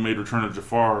whenever they made Return of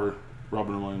Jafar,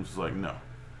 Robin Williams was like, no.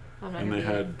 And they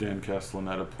had Dan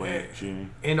Castellaneta play genie.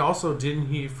 And also, didn't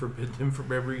he forbid him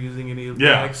from ever using any of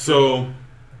the so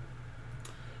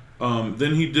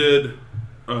then he did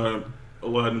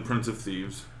Aladdin, Prince of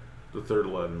Thieves, the third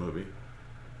Aladdin movie.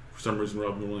 For some reason,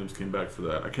 Robin Williams came back for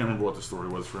that. I can't remember what the story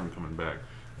was for him coming back.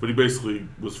 But he basically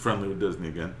was friendly with Disney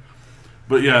again.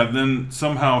 But yeah, then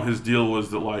somehow his deal was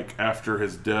that like after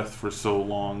his death for so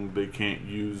long, they can't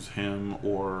use him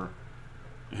or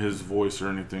his voice or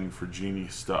anything for genie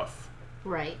stuff.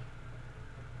 Right.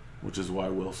 Which is why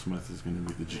Will Smith is going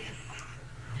to be the genie.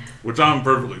 Which I'm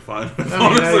perfectly fine with.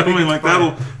 Honestly, I mean like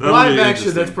that'll live be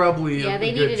action. That's probably they a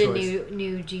good needed choice. a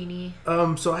new genie.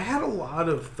 So I had a lot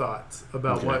of thoughts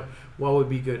about what would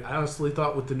be good. I honestly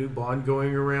thought with the new Bond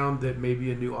going around that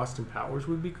maybe a new Austin Powers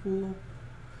would be cool,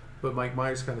 but Mike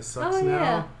Myers kind of sucks now.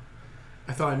 Yeah.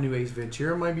 I thought a new Ace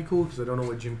Ventura might be cool because I don't know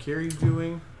what Jim Carrey's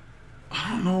doing. I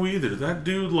don't know either. That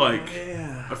dude, like,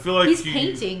 I feel like he's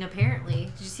painting. Apparently,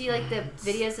 did you see like the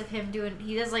videos of him doing?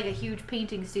 He does like a huge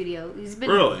painting studio. He's been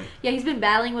yeah, he's been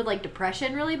battling with like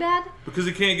depression really bad because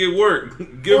he can't get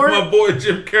work. Give my boy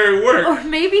Jim Carrey work. Or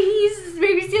maybe it's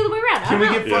the other way around. Can we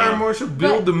get Fire Marshal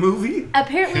build the movie?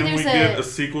 Apparently, Can we get a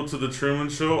sequel to the Truman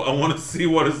Show? I want to see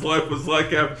what his life was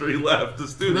like after he left the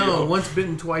studio. No, once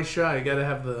bitten, twice shy. You got to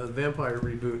have the vampire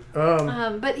reboot.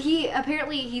 But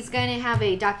he's going to have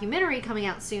a documentary coming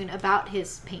out soon about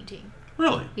his painting.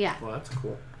 Really? Yeah. Well, that's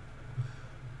cool.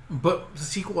 But the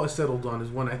sequel I settled on is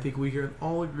one I think we can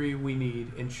all agree we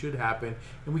need and should happen,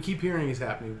 and we keep hearing is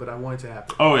happening, but I want it to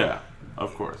happen. Oh yeah,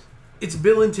 of course. It's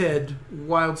Bill and Ted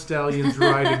Wild Stallions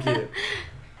Ride Again.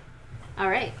 All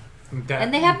right.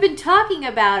 And they have been talking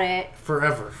about it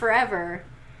forever.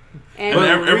 And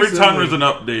every time there's an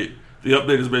update, the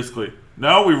update is basically,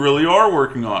 now we really are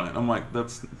working on it. I'm like,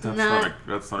 that's not a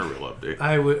real update.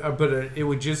 It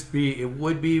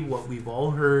would be what we've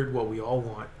all heard, what we all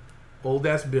want. Old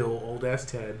ass Bill, old ass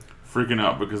Ted. Freaking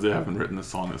out because they haven't written the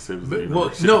song that saves the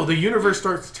universe. Well, no, the universe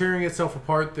starts tearing itself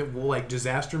apart. That will like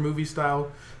disaster movie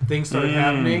style things start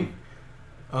happening.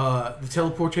 The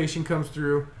teleportation comes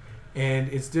through, and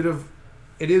it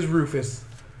is Rufus,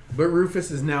 but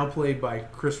Rufus is now played by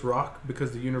Chris Rock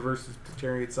because the universe is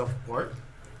tearing itself apart.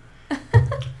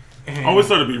 I always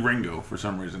thought it'd be Ringo for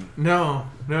some reason. No,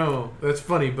 that's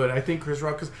funny, but I think Chris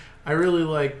Rock, because I really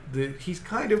like he's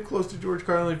kind of close to George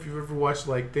Carlin. If you've ever watched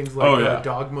like things like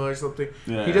Dogma or something,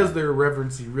 he does their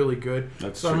irreverency really good.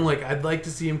 That's true. I'm like, I'd like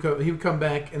to see him come. He would come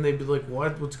back and they'd be like,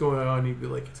 "What's going on?" He'd be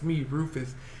like, "It's me,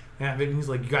 Rufus." And he's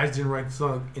like, "You guys didn't write the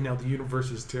song, and now the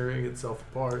universe is tearing itself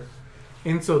apart."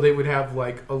 And so they would have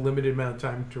like a limited amount of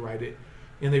time to write it,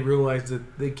 and they realized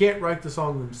that they can't write the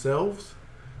song themselves.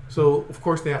 So, of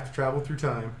course, they have to travel through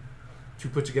time to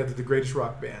put together the greatest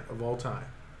rock band of all time.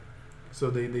 So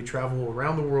they travel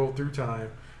around the world through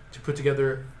time to put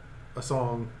together a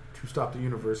song to stop the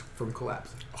universe from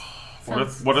collapsing. What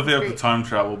if they have to time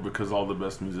travel because all the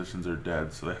best musicians are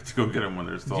dead, so they have to go get them when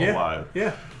they're still alive?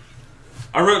 Yeah.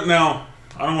 I don't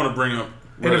want to bring up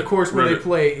Reddit, and, of course, when they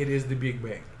play, it is the Big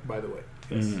Bang, by the way.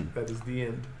 Yes, that is the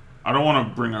end. I don't want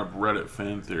to bring up Reddit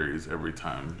fan theories every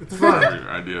time. It's fine.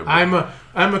 Idea, I'm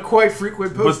a quite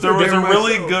frequent poster. But there was a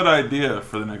really good idea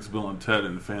for the next Bill and Ted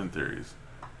in fan theories,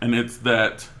 and it's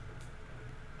that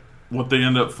what they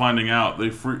end up finding out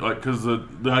because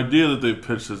the idea that they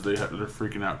pitched is they're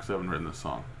freaking out because they haven't written this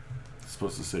song. It's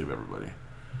supposed to save everybody,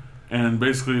 and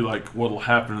basically like what'll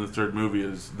happen in the third movie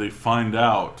is they find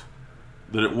out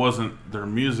that it wasn't their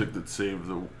music that saved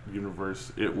the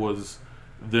universe. It was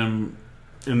them.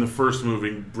 In the first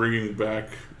movie, bringing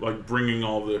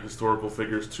all the historical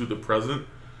figures to the present,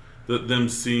 that them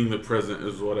seeing the present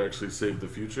is what actually saved the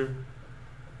future,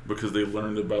 because they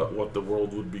learned about what the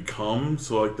world would become,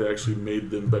 so like they actually made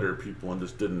them better people and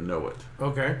just didn't know it.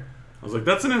 Okay. I was like,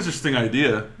 that's an interesting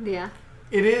idea. Yeah.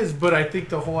 It is, but I think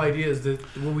the whole idea is that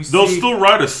when we they'll still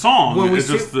write a song. When we it's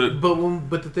see, just that.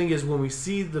 but the thing is, when we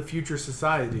see the future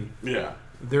society, Yeah.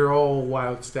 they're all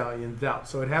wild stallions out.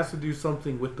 So it has to do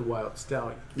something with the wild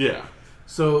stallion. Yeah.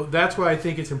 So that's why I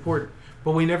think it's important.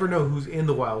 But we never know who's in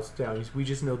the wild stallions. We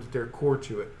just know that they're core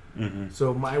to it. Mm-hmm.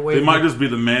 So my way. They might just be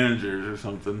the managers or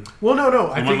something. Well,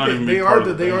 no. I think not even they be are part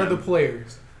the of the they are band. the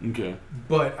players. Okay.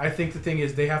 But I think the thing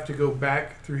is, they have to go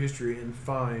back through history and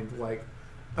find like,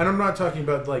 and I'm not talking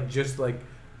about like just like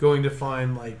going to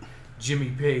find like Jimmy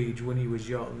Page when he was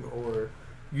young or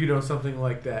something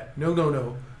like that.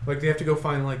 No. Like they have to go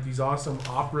find like these awesome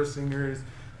opera singers.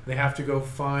 They have to go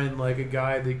find like a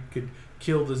guy that could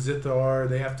kill the zither.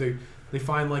 They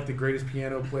find like the greatest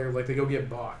piano player. Like they go get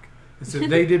Bach. And so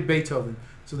they did Beethoven.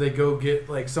 So they go get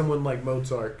like someone like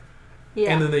Mozart.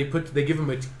 Yeah. And then they give him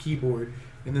a keyboard,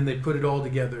 and then they put it all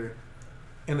together,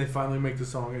 and they finally make the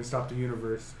song and stop the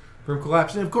universe from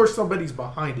collapsing. And of course, somebody's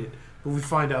behind it, but we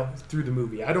find out through the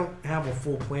movie. I don't have a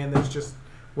full plan. That's just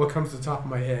what comes to the top of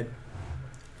my head.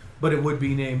 But it would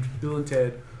be named Bill and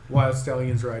Ted: Wild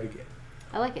Stallions Ride Again.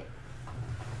 I like it.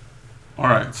 All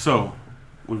right, so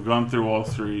we've gone through all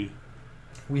three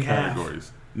We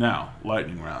categories. Now,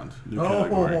 lightning round. New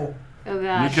category. Oh New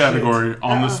gosh. category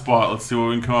on the spot. Let's see what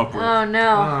we can come up with. Oh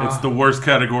no. It's the worst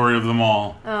category of them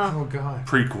all. Oh God.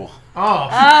 Prequel. Oh.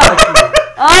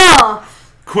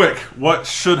 Quick, what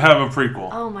should have a prequel?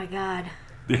 Oh my God.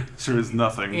 The answer is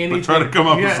nothing. Anything. But try to come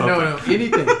up with something. No,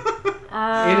 anything.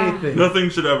 Anything. Nothing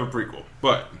should have a prequel.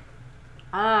 But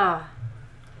Why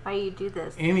you do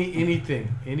this?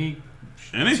 Anything. Any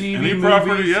TV any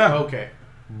property, movies? yeah. Okay.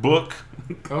 Book,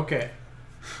 Okay.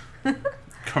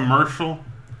 commercial.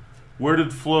 Where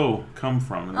did Flo come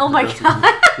from? in the Oh my Progressive God.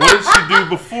 movie? What did she do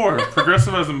before?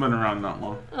 Progressive hasn't been around that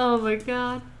long. Oh my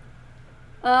God.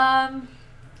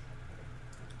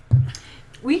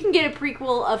 We can get a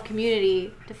prequel of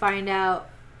Community to find out,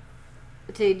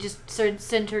 to just sort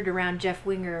centered around Jeff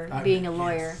Winger being a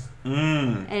lawyer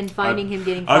and finding him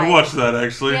getting fired. I'd watch that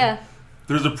actually. Yeah.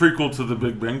 There's a prequel to The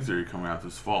Big Bang Theory coming out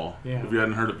this fall. Yeah. If you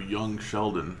hadn't heard of Young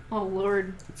Sheldon. Oh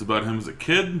Lord. It's about him as a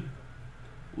kid,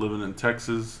 living in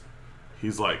Texas.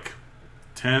 He's like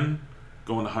 10,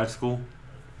 going to high school.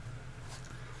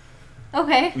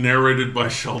 Okay. Narrated by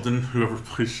Sheldon, whoever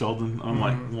plays Sheldon. I'm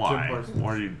like, Tim why? Parsons.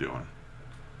 What are you doing?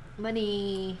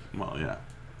 Money. Well, yeah.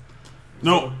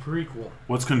 No, Prequel.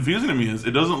 what's confusing to me is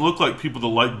it doesn't look like people that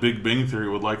like Big Bang Theory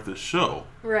would like this show.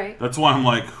 Right. That's why I'm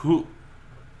like,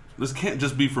 this can't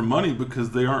just be for money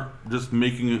because they aren't just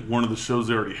making it one of the shows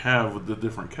they already have with the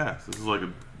different cast. This is like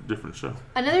a different show.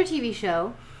 Another TV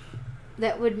show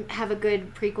that would have a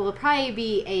good prequel would probably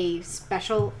be a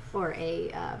special or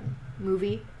a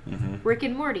movie. Mm-hmm. Rick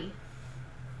and Morty.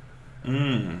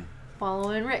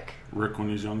 Following Rick Rick when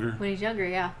he's younger. when he's younger,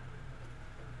 yeah.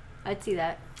 I'd see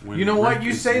that. When You know what? Rick You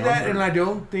is say that, younger. and I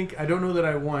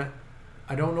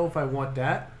don't know if I want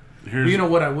that. Here's, You know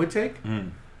what I would take?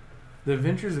 Mm. The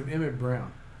Adventures of Emmett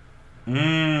Brown.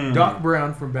 Mm. Doc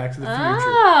Brown from Back to the Future.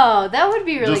 Oh, that would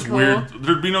be really Just cool. weird.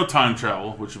 There'd be no time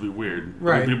travel, which would be weird.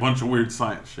 Right. There'd be a bunch of weird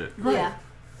science shit. Yeah.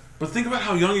 But think about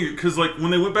how young he... Because, like,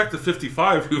 when they went back to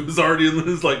 55, he was already in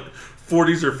his, like,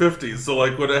 40s or 50s. So,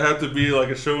 like, would it have to be, like,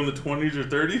 a show in the 20s or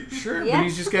 30s? Sure, Yeah. but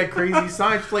he's just got crazy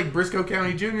science like Briscoe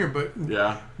County Jr., but...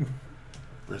 Yeah.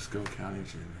 Briscoe County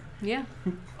Jr. Yeah.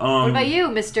 What about you,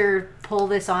 Mr. Pull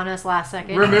This On Us last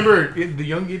second? Remember, the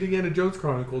Young Indiana Jones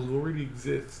Chronicles already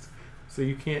exist, so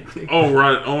you can't take... Oh,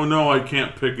 right. Oh, no, I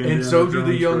can't pick Indiana And so do Jones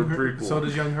the young, for a prequel. so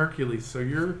does Young Hercules. So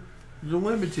you're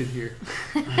limited here.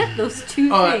 Those two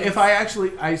things. If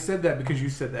I said that because you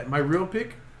said that. My real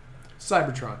pick,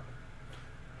 Cybertron.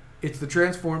 It's the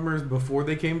Transformers before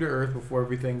they came to Earth, before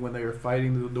everything, when they were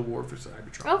fighting the war for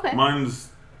Cybertron. Okay. Mine's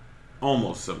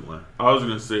almost similar. I was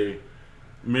going to say,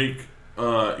 make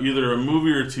either a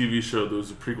movie or a TV show that was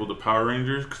a prequel to Power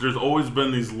Rangers, because there's always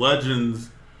been these legends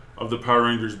of the Power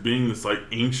Rangers being this, like,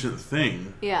 ancient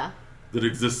thing Yeah. that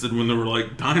existed when there were,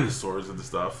 like, dinosaurs and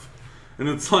stuff. And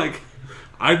it's like,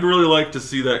 I'd really like to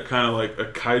see that kind of like a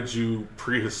kaiju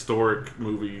prehistoric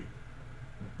movie,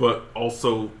 but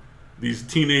also these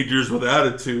teenagers with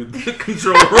attitude that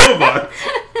control robots.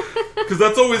 Because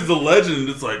that's always the legend.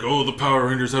 It's like, oh, the Power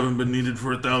Rangers haven't been needed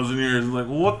for 1,000 years. And like,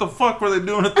 well, what the fuck were they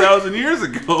doing 1,000 years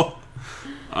ago?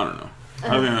 I don't know. I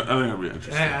think that'd be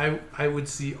interesting. I would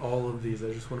see all of these.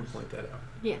 I just want to point that out.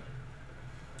 Yeah.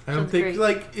 I don't Sounds think great.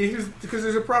 like because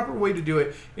there's a proper way to do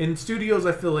it. In studios,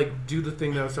 I feel like do the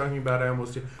thing that I was talking about. I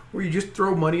almost did, where you just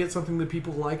throw money at something that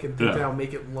people like and think that'll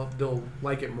make it they'll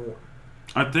like it more.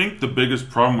 I think the biggest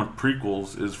problem with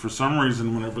prequels is for some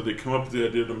reason whenever they come up with the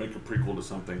idea to make a prequel to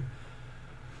something,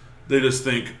 they just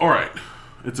think, all right,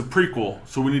 it's a prequel,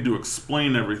 so we need to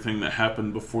explain everything that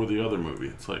happened before the other movie.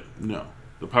 It's like, no.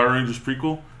 The Power Rangers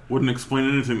prequel wouldn't explain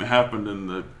anything that happened in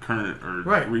the current or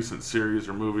recent series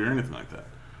or movie or anything like that.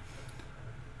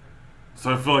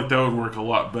 So I feel like that would work a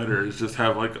lot better. Is just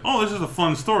have like, oh, this is a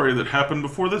fun story that happened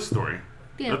before this story.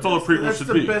 Yeah, that's all a prequel should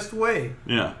be. That's the best way.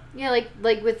 Yeah. Yeah,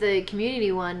 like with the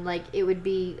Community one, like it would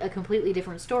be a completely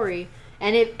different story,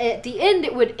 and at the end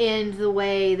it would end the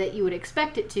way that you would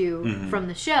expect it to from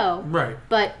the show. Right.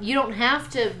 But you don't have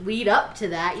to lead up to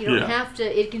that. You don't have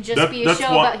to. It can just be a show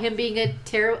about him being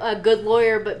a good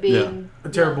lawyer, but being a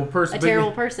terrible person. A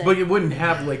terrible person. But you wouldn't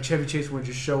have like Chevy Chase would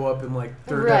just show up in like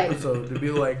third episode to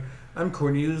be like, I'm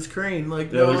Cornelius Crane.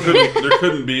 Like, no. There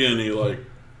couldn't be any like.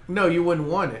 No, you wouldn't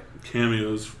want it.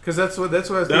 Cameos. Because that's what I was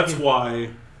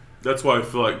thinking. That's why I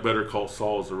feel like Better Call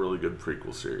Saul is a really good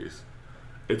prequel series.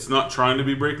 It's not trying to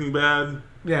be Breaking Bad.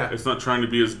 Yeah. It's not trying to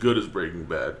be as good as Breaking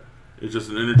Bad. It's just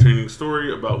an entertaining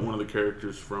story about one of the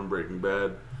characters from Breaking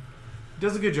Bad. It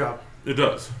does a good job. It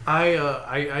does. I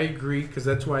agree, because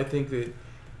that's why I think that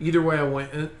either way I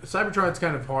went. Cybertron's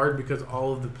kind of hard because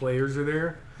all of the players are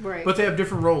there. Right. But they have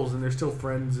different roles and they're still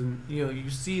friends, and you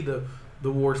see the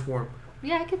war swarm.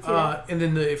 Yeah, I could see that. And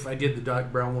then if I did the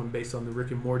Doc Brown one based on the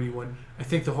Rick and Morty one, I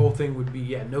think the whole thing would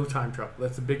be, no time travel.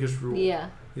 That's the biggest rule. Yeah.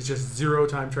 It's just zero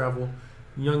time travel.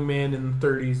 Young man in the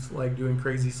 30s, like, doing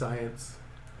crazy science.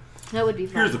 That would be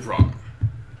fun. Here's the problem.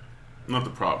 Not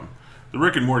the problem. The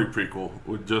Rick and Morty prequel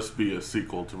would just be a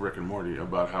sequel to Rick and Morty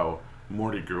about how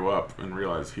Morty grew up and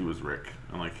realized he was Rick.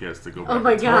 And, like, he has to go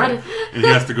back in time. And he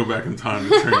has to go back in time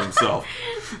to train himself.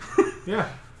 Yeah.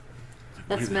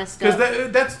 That's messed up.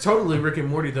 Because that's totally Rick and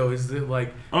Morty, though. Is it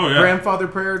like grandfather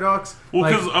paradox? Well,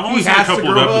 because I've only seen a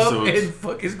couple of episodes. And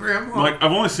fuck his grandma. Like,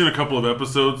 I've only seen a couple of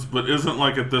episodes, but isn't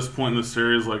like at this point in the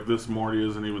series, like this Morty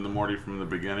isn't even the Morty from the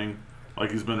beginning.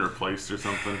 Like he's been replaced or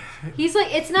something. He's like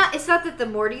it's not that the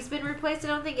Morty's been replaced. I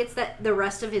don't think it's that the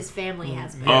rest of his family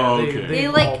has been. Oh, okay. They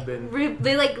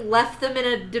left them in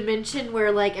a dimension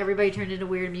where like everybody turned into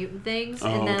weird mutant things,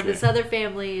 and now this other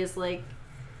family is like.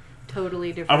 Totally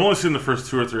different. I've only seen the first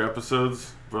 2 or 3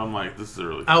 episodes, but I'm like, this is a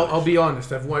really. I'll be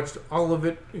honest. I've watched all of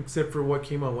it except for what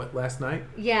came on last night.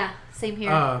 Yeah, same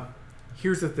here.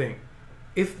 Here's the thing,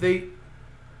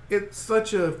 it's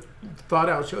such a thought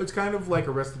out show. It's kind of like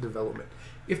Arrested Development.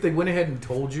 If they went ahead and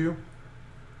told you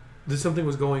that something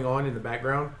was going on in the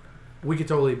background, we could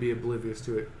totally be oblivious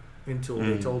to it until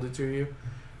they told it to you.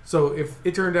 So if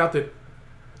it turned out that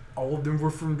all of them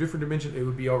were from different dimensions, it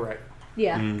would be all right.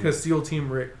 Yeah. Because SEAL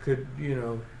Team Rick could,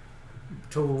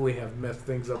 totally have messed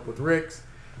things up with Rick's.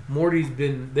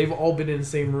 They've all been in the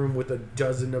same room with a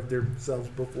dozen of themselves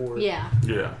before. Yeah.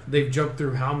 Yeah. They've jumped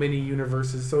through how many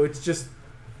universes, so it's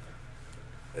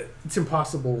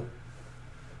impossible.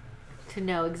 To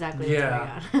know exactly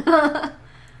what's going on.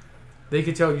 They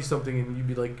could tell you something and you'd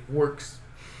be like, works.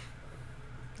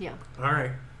 Yeah. All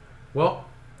right. Well,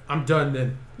 I'm done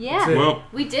then. Yeah, well,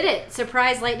 we did it.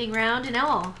 Surprise lightning round and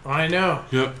all. I know.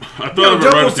 Yep, I thought of it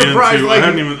right at the end too.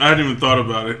 I hadn't even thought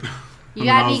about it. You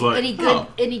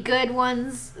got any good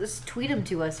ones? Tweet them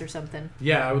to us or something.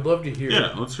 Yeah, I would love to hear.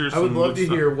 Yeah, let's hear. I would love to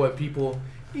hear what people,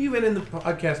 even in the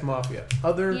podcast mafia,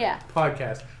 other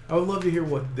podcasts. I would love to hear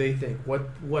what they think.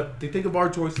 What they think of our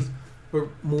choices, but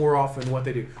more often what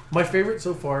they do. My favorite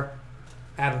so far,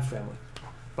 Addams Family.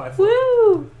 By far.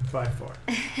 Woo! By far.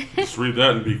 Just read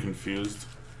that and be confused.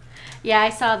 Yeah, I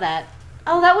saw that.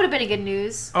 Oh, that would have been a good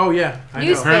news. Oh, yeah. I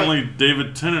know. Apparently,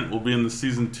 David Tennant will be in the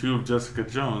season 2 of Jessica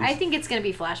Jones. I think it's going to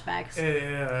be flashbacks.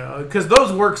 Because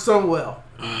those work so well.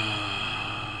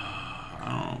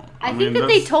 I think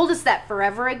they told us that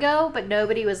forever ago, but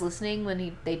nobody was listening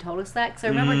when they told us that. Because I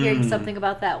remember hearing something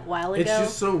about that a while ago. It's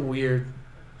just so weird.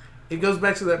 It goes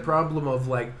back to that problem of,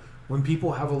 like, when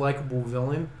people have a likable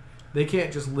villain, they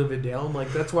can't just live it down.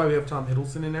 Like, that's why we have Tom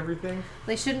Hiddleston and everything.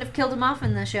 They shouldn't have killed him off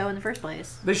in the show in the first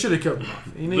place. They should have killed him off.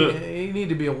 You need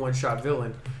to be a one-shot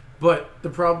villain. But the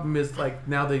problem is, like,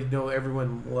 now they know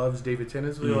everyone loves David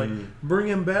Tennant, so they're like, bring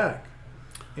him back.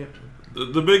 Yeah.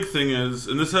 The big thing is,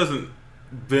 and this hasn't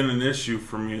been an issue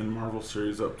for me in Marvel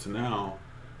series up to now,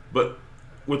 but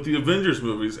with the Avengers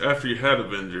movies, after you had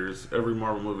Avengers, every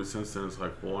Marvel movie since then is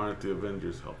like, well, why aren't the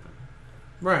Avengers helping?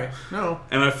 Right. No.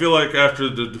 And I feel like after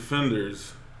the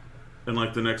Defenders, and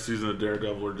like the next season of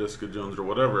Daredevil or Jessica Jones or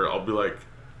whatever, I'll be like,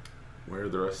 where are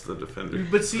the rest of the Defenders?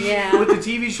 But see, with the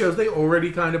TV shows, they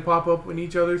already kind of pop up in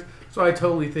each other's, so I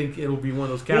totally think it'll be one of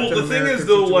those Captain America thing is,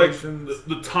 though, situations. like,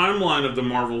 the timeline of the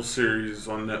Marvel series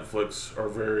on Netflix are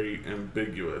very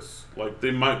ambiguous. Like,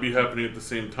 they might be happening at the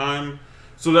same time.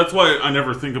 So that's why I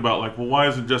never think about, like, well, why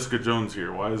isn't Jessica Jones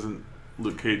here? Why isn't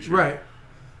Luke Cage here? Right.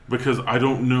 because I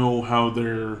don't know how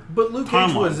they're. But Luke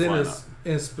Cage was in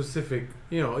a specific.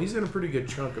 He's in a pretty good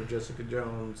chunk of Jessica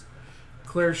Jones.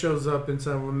 Claire shows up in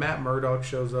some of them. Matt Murdock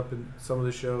shows up in some of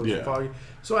the shows. Yeah.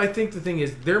 So I think the thing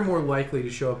is, they're more likely to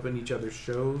show up in each other's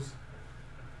shows.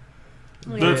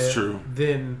 That's true.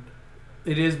 Than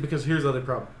it is, because here's the other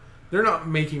problem. They're not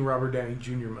making Robert Downey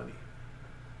Jr. money.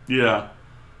 Yeah.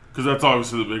 Because that's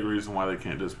obviously the big reason why they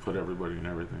can't just put everybody in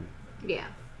everything. Yeah.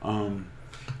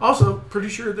 Also, pretty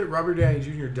sure that Robert Downey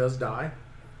Jr. does die.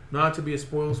 Not to be a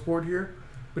spoil sport here,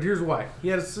 but here's why. He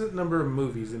had a certain number of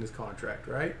movies in his contract,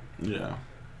 right? Yeah.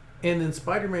 And then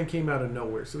Spider-Man came out of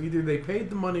nowhere. So either they paid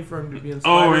the money for him to be in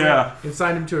Spider-Man and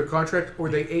signed him to a contract, or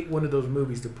they ate one of those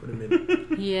movies to put him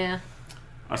in. Yeah.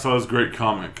 I saw this great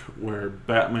comic where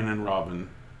Batman and Robin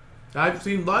I've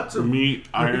seen lots of... meet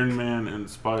Iron Man and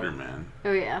Spider-Man.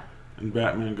 Oh, yeah. And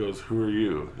Batman goes, "Who are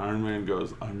you?" And Iron Man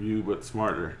goes, "I'm you, but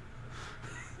smarter."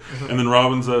 And then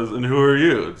Robin says, "And who are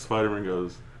you?" And Spider-Man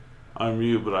goes, "I'm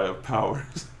you, but I have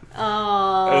powers."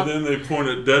 Oh. And then they point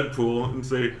at Deadpool and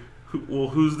say, "Well,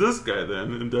 who's this guy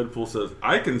then?" And Deadpool says,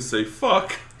 "I can say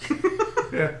fuck."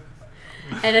 Yeah.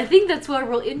 And I think that's where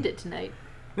we'll end it tonight.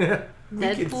 Yeah.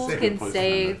 Deadpool can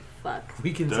say fuck.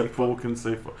 Deadpool can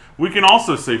say fuck. We can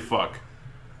also say fuck.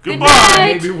 Good Goodbye.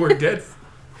 night. Maybe we're dead.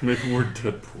 Maybe we're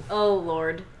Deadpool. Oh,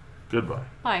 Lord. Goodbye.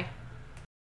 Bye.